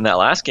 other than that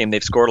last game,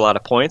 they've scored a lot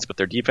of points, but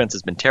their defense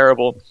has been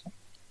terrible.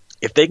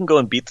 If they can go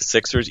and beat the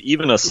Sixers,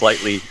 even a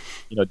slightly,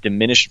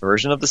 diminished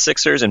version of the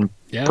Sixers, and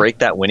break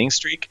that winning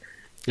streak,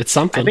 it's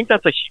something.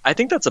 I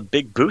think that's a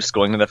big boost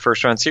going into the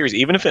first round series,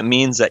 even if it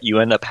means that you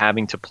end up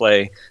having to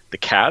play the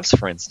Cavs,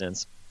 for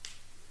instance,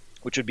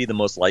 which would be the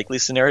most likely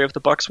scenario if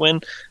the Bucks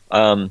win.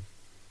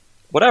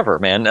 Whatever,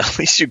 man. At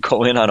least you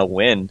go in on a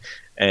win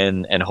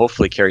and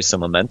hopefully carry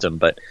some momentum.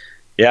 But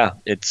yeah,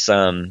 it's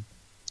going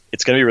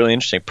to be really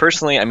interesting.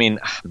 Personally, I mean,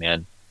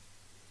 man,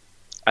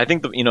 I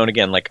think and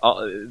again,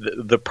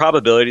 the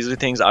probabilities of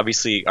things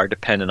obviously are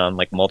dependent on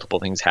multiple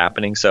things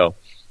happening. So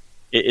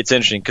it's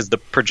interesting because the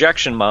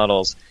projection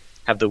models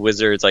have the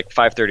Wizards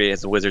 538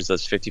 has the Wizards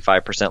as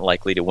 55%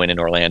 likely to win in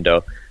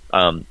Orlando,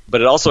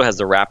 but it also has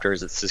the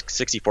Raptors at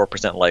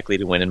 64% likely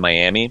to win in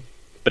Miami.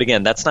 But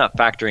again, that's not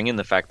factoring in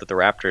the fact that the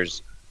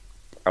Raptors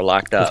are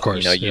locked up. Of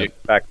course, you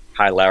expect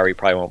Kyle Lowry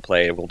probably won't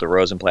play. Will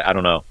DeRozan play? I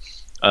don't know.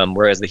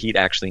 Whereas the Heat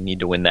actually need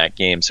to win that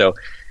game. So,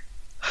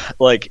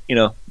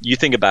 you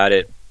think about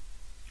it.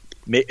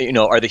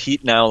 Are the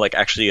Heat now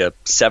actually a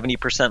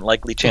 70%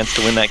 likely chance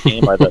to win that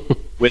game? Are the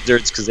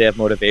Wizards, because they have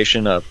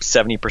motivation, a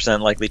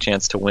 70% likely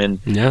chance to win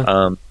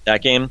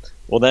that game?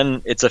 Well,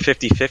 then it's a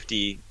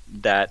 50-50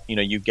 that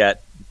you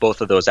get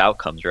both of those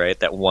outcomes, right?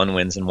 That one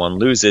wins and one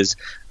loses.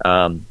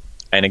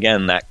 And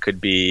again, that could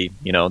be,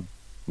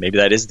 maybe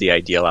that is the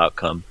ideal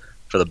outcome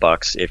for the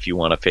Bucks if you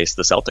want to face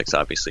the Celtics.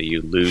 Obviously,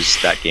 you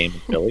lose that game in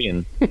Philly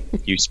and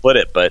you split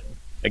it. But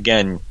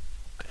again,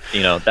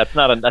 that's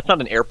not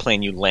an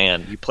airplane you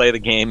land. You play the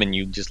game and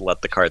you just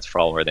let the cards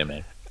fall where they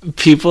may.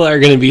 People are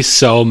going to be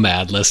so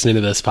mad listening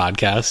to this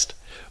podcast.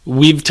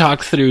 We've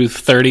talked through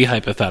 30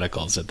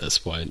 hypotheticals at this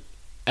point,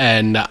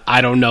 and I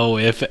don't know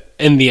if,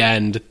 in the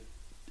end,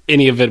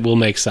 any of it will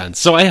make sense.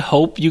 So I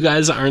hope you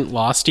guys aren't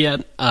lost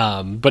yet,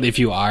 but if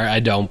you are,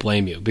 I don't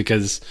blame you,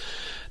 because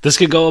this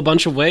could go a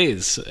bunch of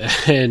ways.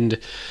 And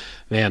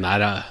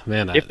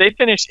if they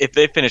finish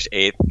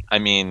 8th, I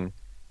mean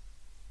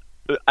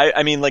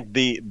like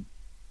the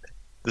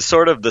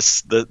sort of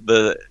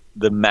the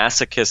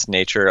masochist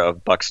nature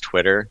of Bucks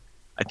Twitter,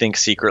 I think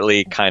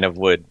secretly kind of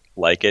would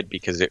like it,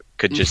 because it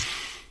could just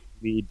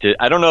lead to,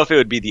 I don't know if it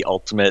would be the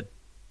ultimate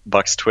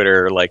Bucks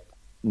Twitter like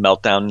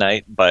meltdown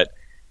night, but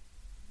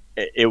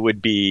it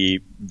would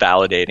be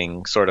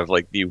validating, sort of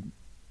like the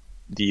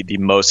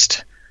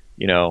most,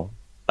 the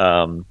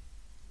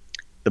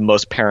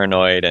most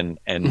paranoid and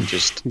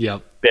just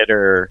yep.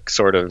 bitter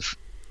sort of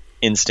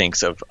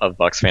instincts of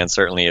Bucks fans.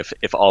 Certainly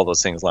if all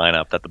those things line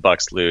up, that the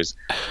Bucks lose,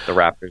 the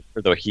Raptors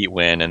or the Heat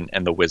win,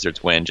 and the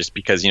Wizards win, just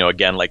because,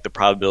 again, like the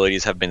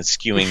probabilities have been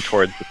skewing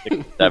towards the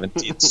 6th, 7th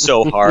seed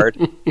so hard,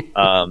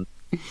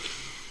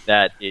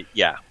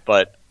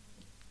 but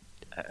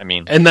I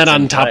mean, and then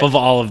on top of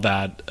all of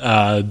that,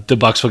 the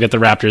Bucks will get the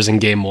Raptors in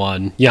Game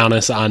 1,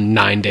 Giannis on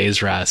 9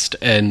 days rest,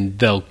 and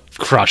they'll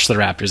crush the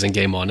Raptors in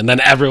Game 1, and then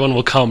everyone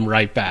will come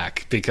right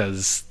back,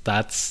 because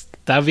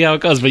that'll be how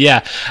it goes. But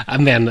yeah,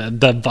 man,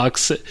 the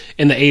Bucks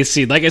in the 8th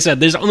seed, like I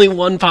said, there's only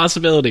one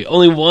possibility,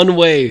 only one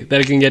way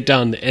that it can get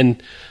done,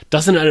 and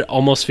doesn't it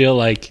almost feel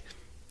like,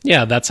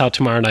 yeah, that's how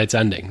tomorrow night's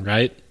ending,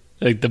 right?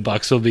 Like the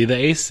Bucks will be the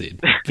 8th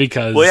seed,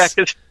 because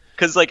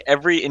because like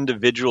every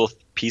individual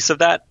piece of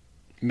that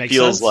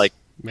feels sense. like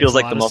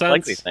the most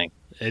likely thing.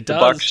 It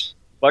does. The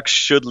Bucks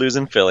should lose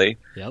in Philly.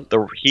 Yep.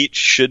 The Heat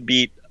should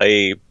beat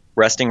a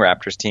resting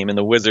Raptors team, and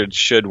the Wizards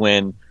should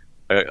win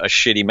a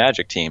shitty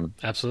Magic team.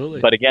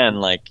 Absolutely. But again,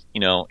 like,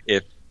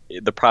 if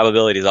the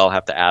probabilities all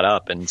have to add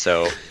up, and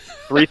so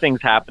 3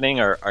 things happening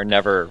are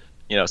never,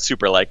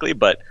 super likely,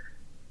 but,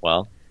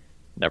 well,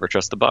 never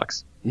trust the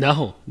Bucks.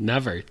 No,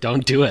 never.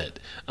 Don't do it.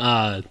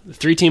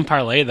 3-team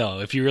parlay,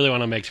 though, if you really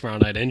want to make tomorrow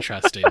night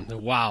interesting.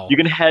 Wow. You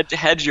can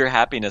hedge your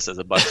happiness as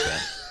a Bucks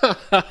fan.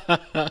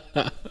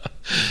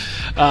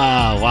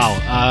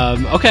 Wow.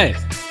 Okay.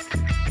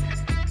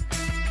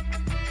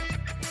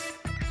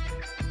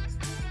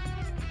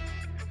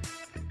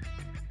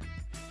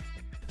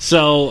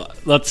 So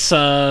let's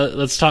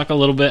talk a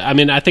little bit. I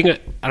mean, I don't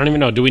even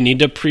know. Do we need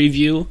to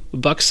preview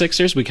Bucks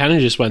Sixers? We kind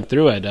of just went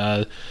through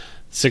it.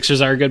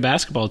 Sixers are a good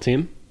basketball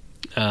team.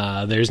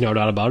 There's no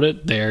doubt about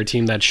it. They're a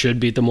team that should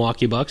beat the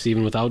Milwaukee Bucks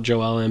even without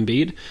Joel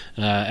Embiid.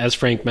 As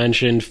Frank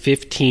mentioned,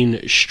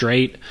 15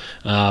 straight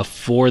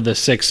for the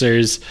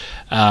Sixers.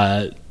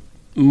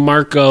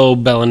 Marco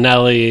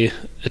Bellinelli,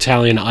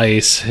 Italian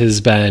Ice, has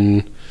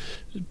been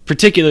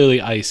particularly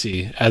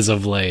icy as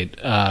of late.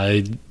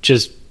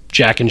 Just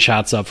jacking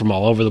shots up from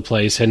all over the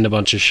place, hitting a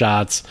bunch of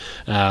shots.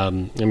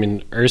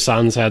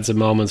 Ersan's had some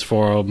moments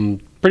for him.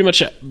 Pretty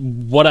much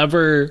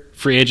whatever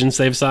free agents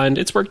they've signed,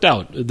 it's worked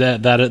out.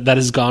 That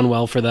has gone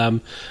well for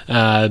them.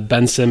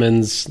 Ben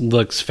Simmons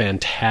looks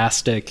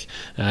fantastic.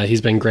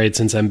 He's been great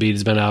since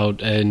Embiid's been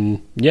out.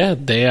 And yeah,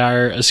 they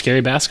are a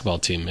scary basketball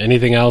team.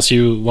 Anything else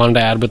you wanted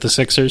to add with the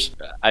Sixers?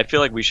 I feel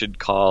like we should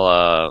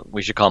call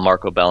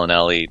Marco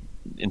Bellinelli,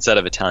 instead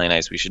of Italian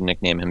Ice, we should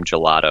nickname him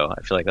Gelato.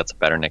 I feel like that's a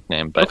better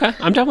nickname. But okay,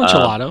 I'm down with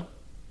Gelato.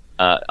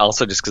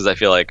 Also, just because I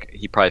feel like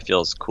he probably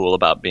feels cool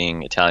about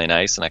being Italian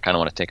Ice, and I kind of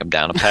want to take him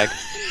down a peg.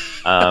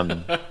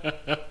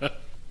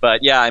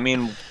 But yeah, I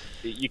mean,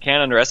 you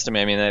can't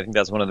underestimate. I mean, I think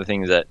that's one of the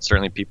things that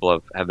certainly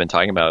people have been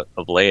talking about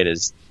of late,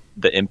 is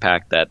the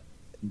impact that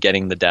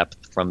getting the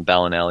depth from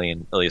Bellinelli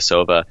and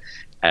Ilyasova,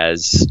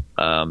 as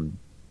from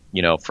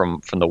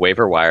the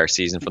waiver wire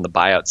season, from the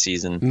buyout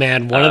season.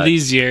 Man, one of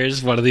these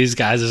years, one of these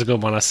guys is going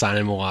to want to sign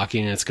in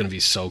Milwaukee, and it's going to be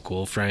so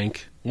cool,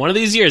 Frank. One of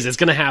these years, it's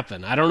going to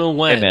happen. I don't know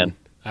when. Hey, man.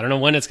 I don't know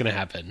when it's going to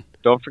happen.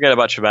 Don't forget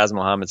about Shabazz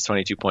Muhammad's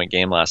 22-point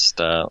game last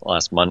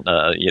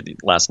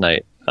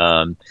night.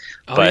 But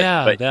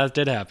that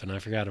did happen. I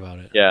forgot about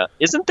it. Yeah,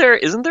 isn't there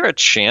a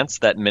chance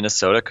that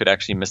Minnesota could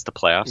actually miss the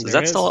playoffs? Is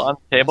that still on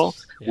the table?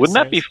 Yes, wouldn't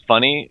that be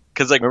funny?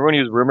 Because remember when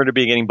he was rumored to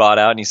be getting bought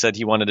out, and he said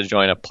he wanted to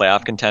join a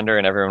playoff contender,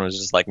 and everyone was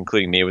just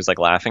including me, was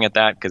laughing at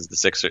that, because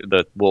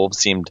the Wolves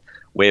seemed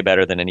way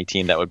better than any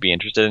team that would be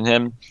interested in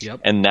him. Yep.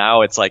 And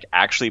now it's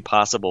actually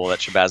possible that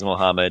Shabazz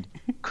Muhammad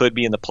could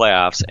be in the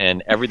playoffs,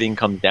 and everything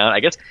comes down.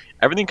 I guess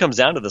everything comes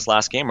down to this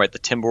last game, right? The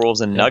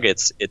Timberwolves and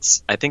Nuggets.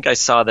 I think I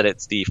saw that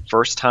it's the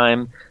first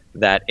time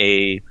that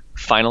a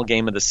final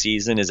game of the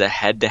season is a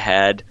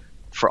head-to-head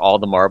for all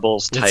the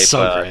marbles type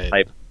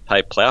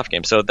playoff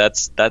game. So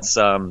that's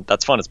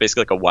fun. It's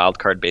basically like a wild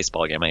card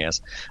baseball game, I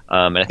guess.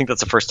 And I think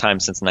that's the first time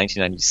since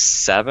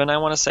 1997, I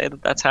want to say,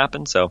 that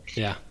happened. So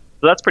yeah.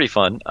 So that's pretty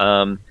fun.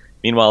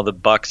 Meanwhile, the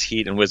Bucks,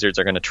 Heat, and Wizards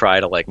are going to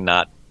try to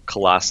not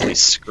colossally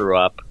screw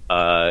up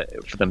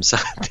for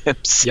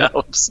themselves, yep.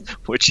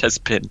 Which has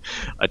been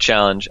a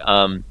challenge.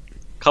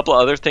 Couple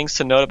other things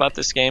to note about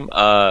this game: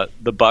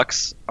 the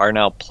Bucks are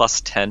now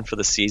 +10 for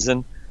the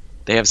season.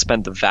 They have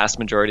spent the vast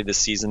majority of the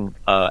season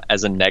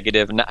as a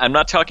negative. And I'm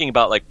not talking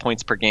about like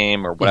points per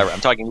game or whatever.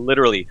 I'm talking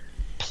literally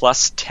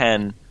plus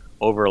 10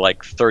 over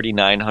like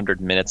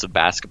 3,900 minutes of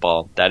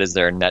basketball. That is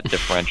their net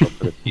differential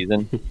for the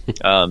season.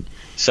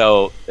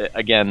 So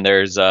again,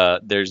 there's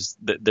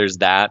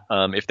that.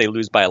 If they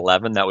lose by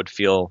 11, that would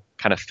feel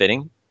kind of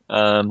fitting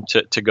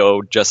to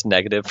go just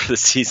negative for the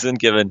season,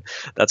 given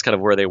that's kind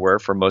of where they were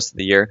for most of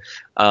the year.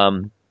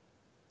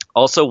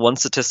 Also, one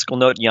statistical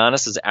note,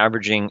 Giannis is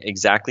averaging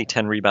exactly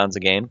 10 rebounds a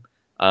game.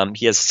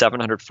 He has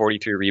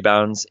 743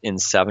 rebounds in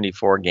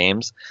 74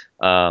 games.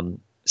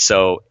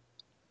 So,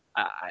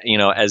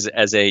 as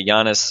a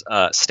Giannis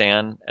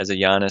stan, as a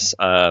Giannis,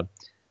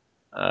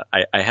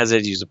 I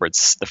hesitate to use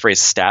the phrase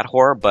stat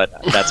whore,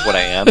 but that's what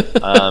I am.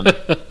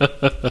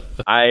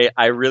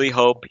 I really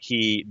hope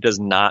he does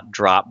not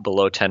drop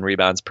below 10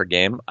 rebounds per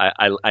game.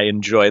 I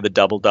enjoy the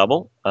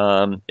double-double,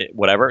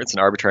 whatever. It's an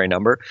arbitrary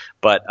number.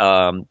 But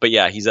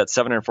yeah, he's at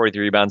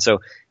 743 rebounds. So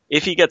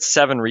if he gets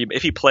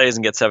if he plays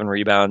and gets 7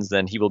 rebounds,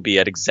 then he will be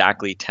at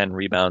exactly 10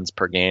 rebounds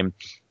per game.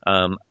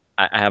 I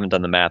haven't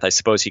done the math. I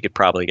suppose he could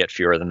probably get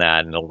fewer than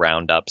that, and it'll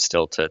round up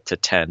still to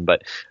 10.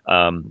 But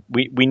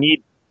we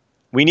need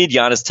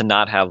Giannis to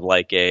not have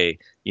like a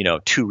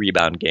 2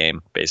 rebound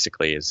game.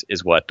 Basically,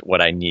 is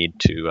what I need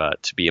to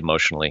be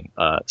emotionally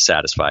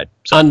satisfied.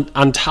 So.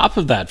 On top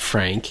of that,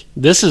 Frank,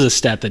 this is a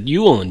stat that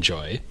you will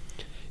enjoy.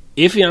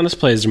 If Giannis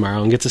plays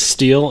tomorrow and gets a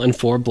steal and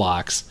 4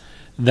 blocks,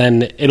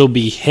 then it'll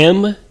be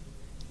him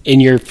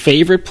and your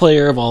favorite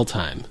player of all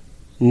time.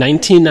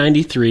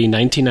 1993,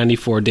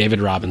 1994,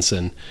 David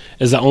Robinson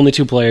is the only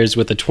 2 players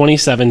with a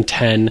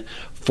 27-10,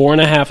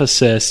 4.5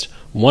 assist,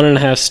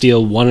 1.5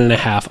 steal,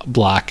 1.5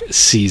 block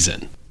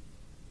season.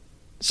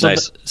 So,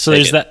 nice.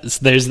 There's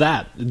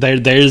that.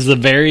 There's the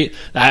very.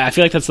 I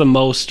feel like that's the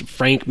most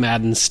Frank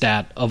Madden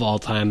stat of all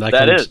time.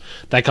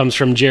 That comes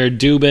from Jared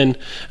Dubin,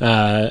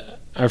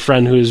 our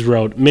friend who's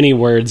wrote many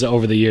words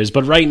over the years.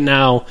 But right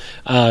now,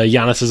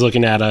 Giannis is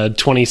looking at a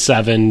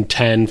 27-10,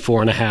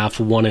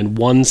 4.5,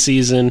 1-1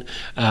 season.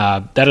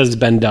 That has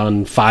been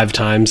done 5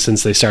 times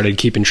since they started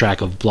keeping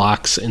track of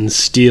blocks and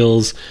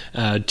steals.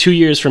 2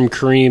 years from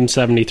Kareem,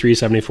 73,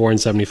 74,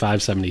 and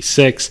 75,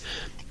 76.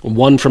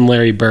 1 from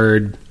Larry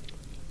Bird.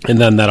 And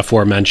then that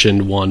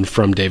aforementioned 1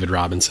 from David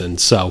Robinson.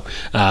 So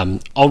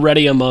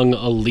already among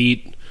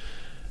elite,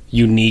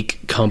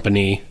 unique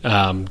company,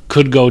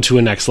 could go to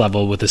a next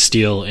level with a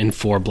steal and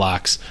 4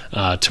 blocks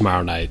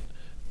tomorrow night.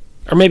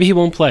 Or maybe he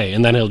won't play,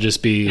 and then he'll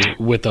just be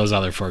with those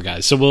other 4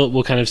 guys. So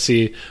we'll kind of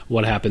see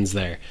what happens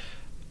there.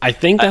 I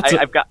think that's.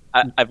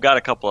 I've got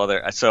a couple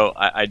other. So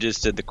I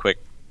just did the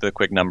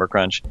quick number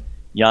crunch.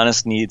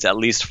 Giannis needs at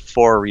least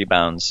 4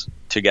 rebounds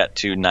to get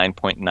to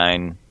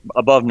 9.9,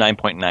 above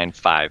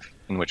 9.95.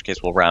 In which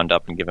case we'll round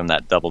up and give him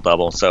that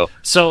double-double. So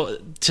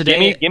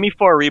today, give me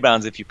 4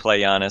 rebounds if you play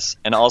Giannis,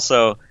 and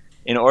also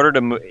in order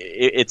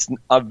to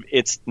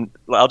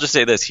I'll just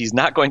say this: he's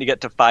not going to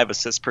get to 5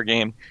 assists per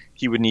game.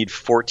 He would need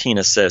 14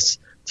 assists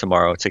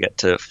tomorrow to get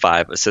to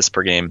 5 assists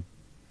per game.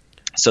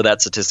 So that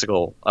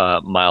statistical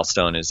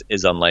milestone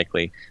is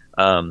unlikely.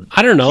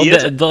 I don't know.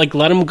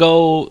 Let him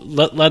go.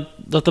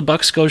 Let the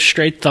Bucks go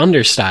straight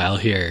Thunder style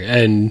here,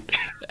 and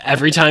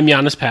every time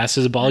Giannis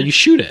passes a ball, you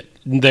shoot it.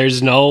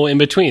 There's no in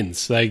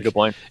betweens. Like, good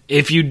point.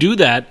 If you do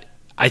that,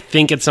 I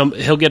think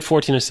he'll get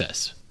 14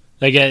 assists.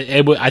 Like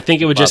I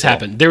think it would just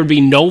happen. There would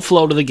be no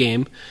flow to the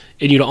game,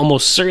 and you'd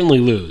almost certainly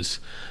lose.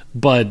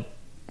 But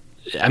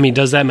I mean,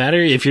 does that matter?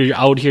 If you're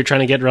out here trying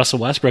to get Russell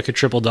Westbrook a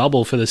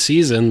triple-double for the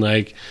season,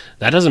 like,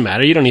 that doesn't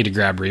matter. You don't need to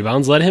grab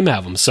rebounds. Let him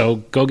have them. So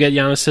go get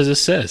Giannis his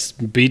assists.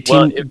 Be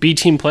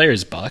team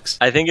players, Bucks.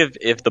 I think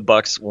if the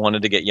Bucks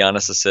wanted to get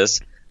Giannis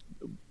assists,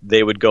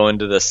 they would go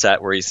into the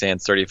set where he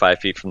stands 35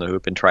 feet from the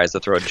hoop and tries to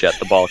throw a jet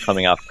the ball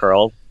coming off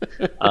curl.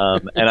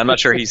 And I'm not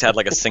sure he's had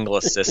like a single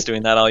assist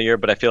doing that all year,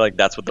 but I feel like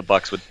that's what the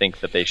Bucks would think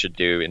that they should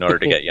do in order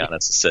to get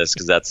Giannis assists,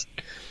 because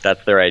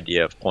that's their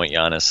idea of point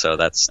Giannis. So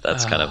that's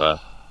kind of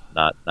a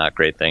not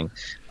great thing.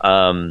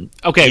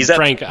 Okay,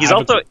 Frank.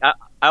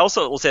 I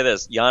also will say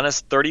this: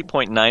 Giannis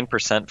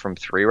 30.9% from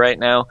 3 right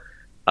now.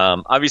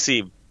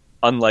 Obviously,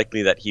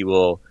 unlikely that he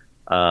will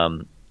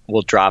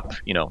drop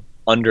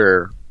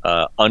under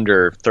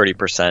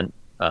 30%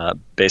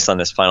 based on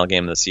this final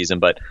game of the season.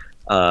 But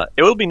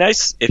it would be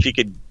nice if he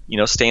could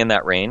stay in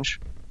that range.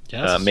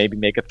 Yes. Maybe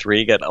make a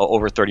 3, get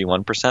over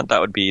 31%.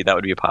 That would be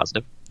a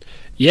positive.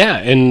 Yeah,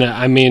 and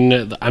I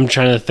mean, I'm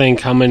trying to think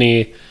how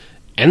many.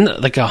 And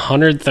like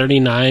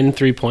 139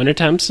 3-point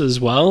attempts as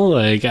well.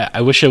 Like,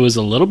 I wish it was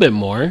a little bit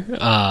more.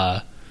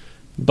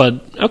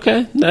 But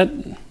okay,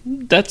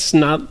 that's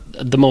not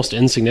the most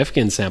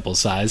insignificant sample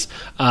size.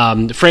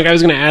 Frank, I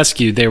was going to ask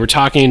you, they were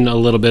talking a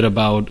little bit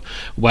about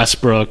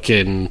Westbrook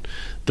and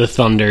the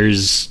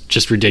Thunder's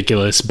just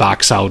ridiculous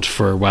box out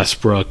for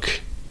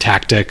Westbrook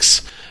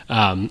tactics.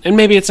 And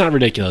maybe it's not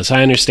ridiculous.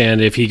 I understand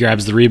if he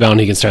grabs the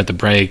rebound, he can start the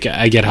break.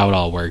 I get how it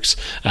all works,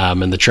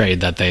 and the trade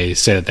that they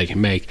say that they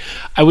can make.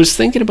 I was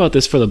thinking about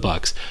this for the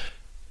Bucks.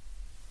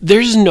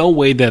 there's no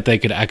way that they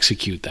could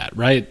execute that,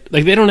 right?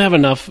 Like they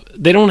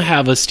don't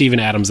have a Steven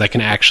Adams that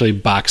can actually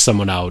box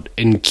someone out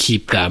and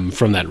keep them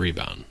from that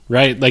rebound,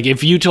 right? Like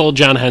if you told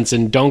John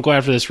Henson, don't go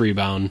after this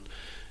rebound,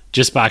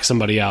 just box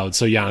somebody out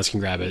so Giannis can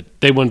grab it,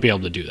 they wouldn't be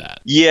able to do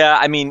that. Yeah,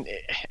 I mean,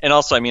 and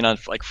also, I mean, on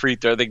like free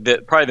throw,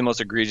 probably the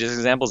most egregious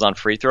example is on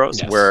free throws,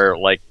 yes, where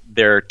like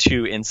there are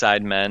two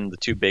inside men, the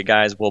two big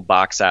guys will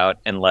box out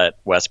and let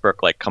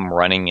Westbrook like come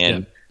running in.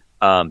 Yeah.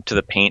 To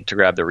the paint to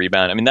grab the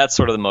rebound. I mean, that's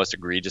sort of the most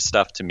egregious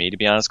stuff to me, to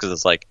be honest, because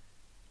it's like,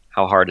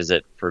 how hard is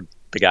it for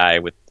the guy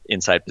with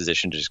inside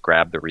position to just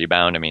grab the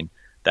rebound? I mean,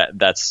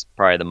 that's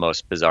probably the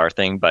most bizarre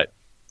thing. But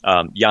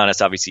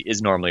Giannis obviously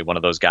is normally one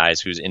of those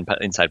guys who's in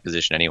inside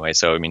position anyway.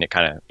 So I mean, it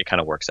kind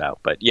of works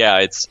out. But yeah,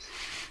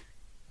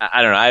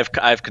 I don't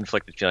know. I have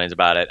conflicted feelings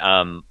about it.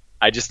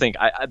 I just think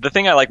the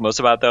thing I like most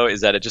about it, though,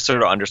 is that it just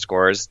sort of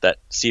underscores that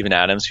Steven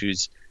Adams,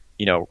 who's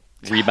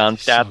rebound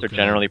stats are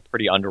generally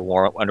pretty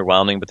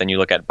underwhelming, but then you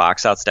look at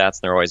box out stats and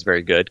they're always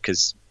very good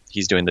because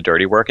he's doing the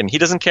dirty work and he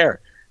doesn't care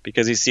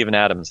because he's Steven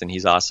Adams and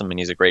he's awesome and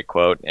he's a great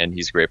quote and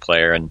he's a great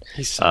player and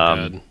he's so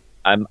good.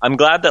 I'm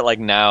glad that like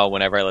now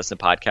whenever I listen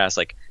to podcasts,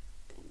 like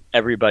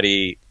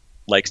everybody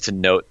likes to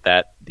note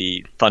that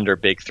the Thunder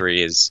big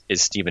three is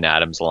Steven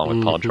Adams along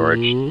with Paul George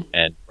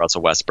and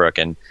Russell Westbrook,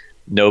 and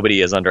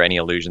nobody is under any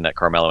illusion that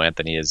Carmelo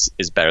Anthony is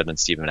better than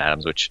Steven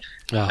Adams, which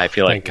I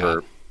feel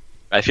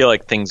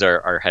like things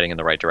are heading in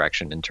the right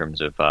direction in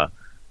terms of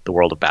the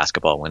world of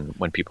basketball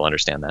when people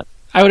understand that.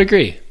 I would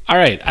agree. All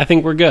right, I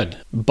think we're good.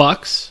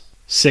 Bucks,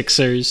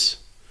 Sixers,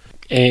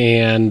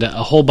 and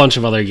a whole bunch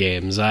of other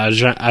games. I was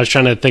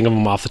trying to think of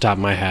them off the top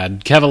of my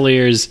head.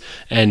 Cavaliers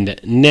and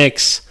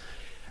Knicks,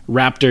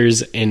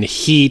 Raptors and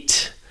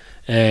Heat,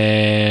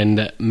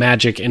 and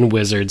Magic and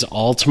Wizards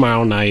all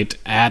tomorrow night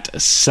at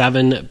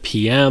 7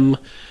 p.m.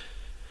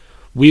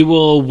 We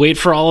will wait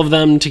for all of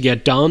them to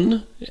get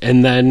done,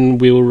 and then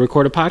we will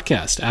record a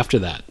podcast after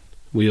that.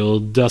 We'll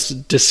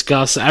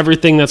discuss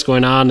everything that's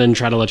going on and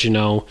try to let you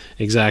know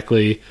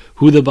exactly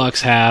who the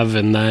Bucks have,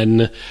 and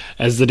then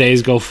as the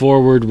days go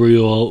forward,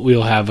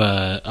 we'll have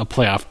a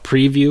playoff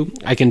preview.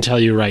 I can tell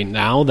you right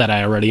now that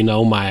I already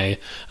know my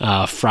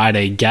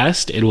Friday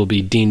guest. It will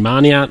be Dean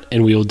Maniat,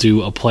 and we will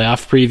do a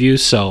playoff preview.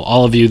 So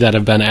all of you that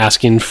have been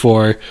asking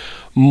for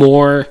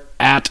more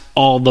at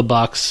All the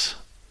Bucks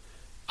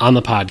on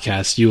the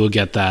podcast, you will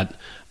get that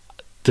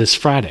this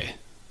Friday.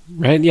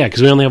 Right? Yeah,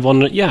 because we only have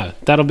one. Yeah,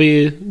 that'll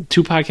be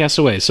 2 podcasts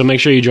away. So make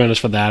sure you join us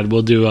for that.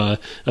 We'll do a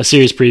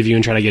series preview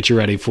and try to get you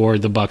ready for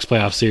the Bucks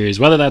playoff series,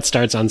 whether that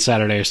starts on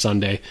Saturday or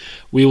Sunday.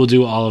 We will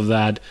do all of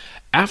that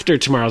after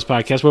tomorrow's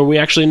podcast, where we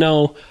actually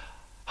know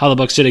how the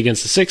Bucks did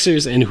against the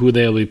Sixers and who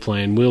they'll be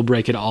playing. We'll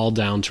break it all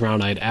down tomorrow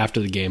night after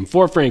the game.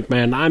 For Frank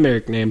Mann, I'm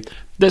Eric Name.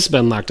 This has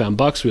been Locked On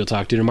Bucks. We'll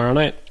talk to you tomorrow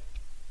night.